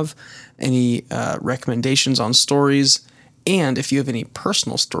might have, any recommendations on stories. And if you have any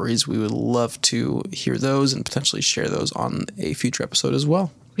personal stories, we would love to hear those and potentially share those on a future episode as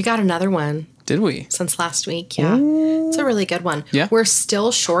well. We got another one. Did we? Since last week, yeah. It's a really good one. Yeah. We're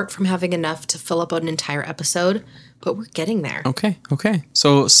still short from having enough to fill up an entire episode, but we're getting there. Okay.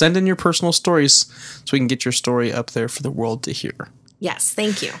 So send in your personal stories so we can get your story up there for the world to hear. Yes,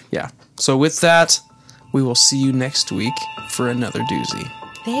 thank you. Yeah. So with that, we will see you next week for another doozy.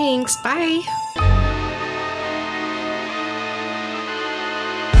 Thanks. Bye.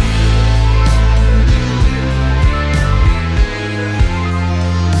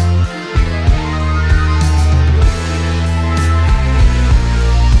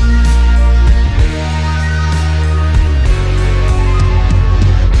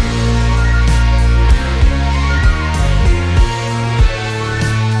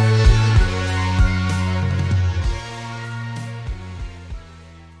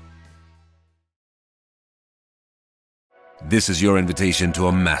 This is your invitation to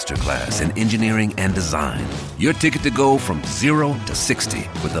a masterclass in engineering and design. Your ticket to go from 0 to 60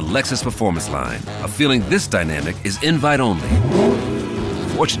 with the Lexus Performance Line. A feeling this dynamic is invite only.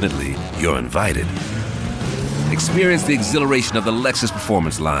 Fortunately, you're invited. Experience the exhilaration of the Lexus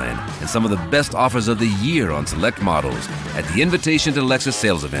Performance Line and some of the best offers of the year on select models at the Invitation to Lexus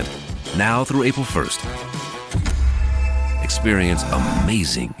sales event, now through April 1st. Experience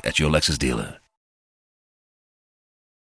amazing at your Lexus dealer.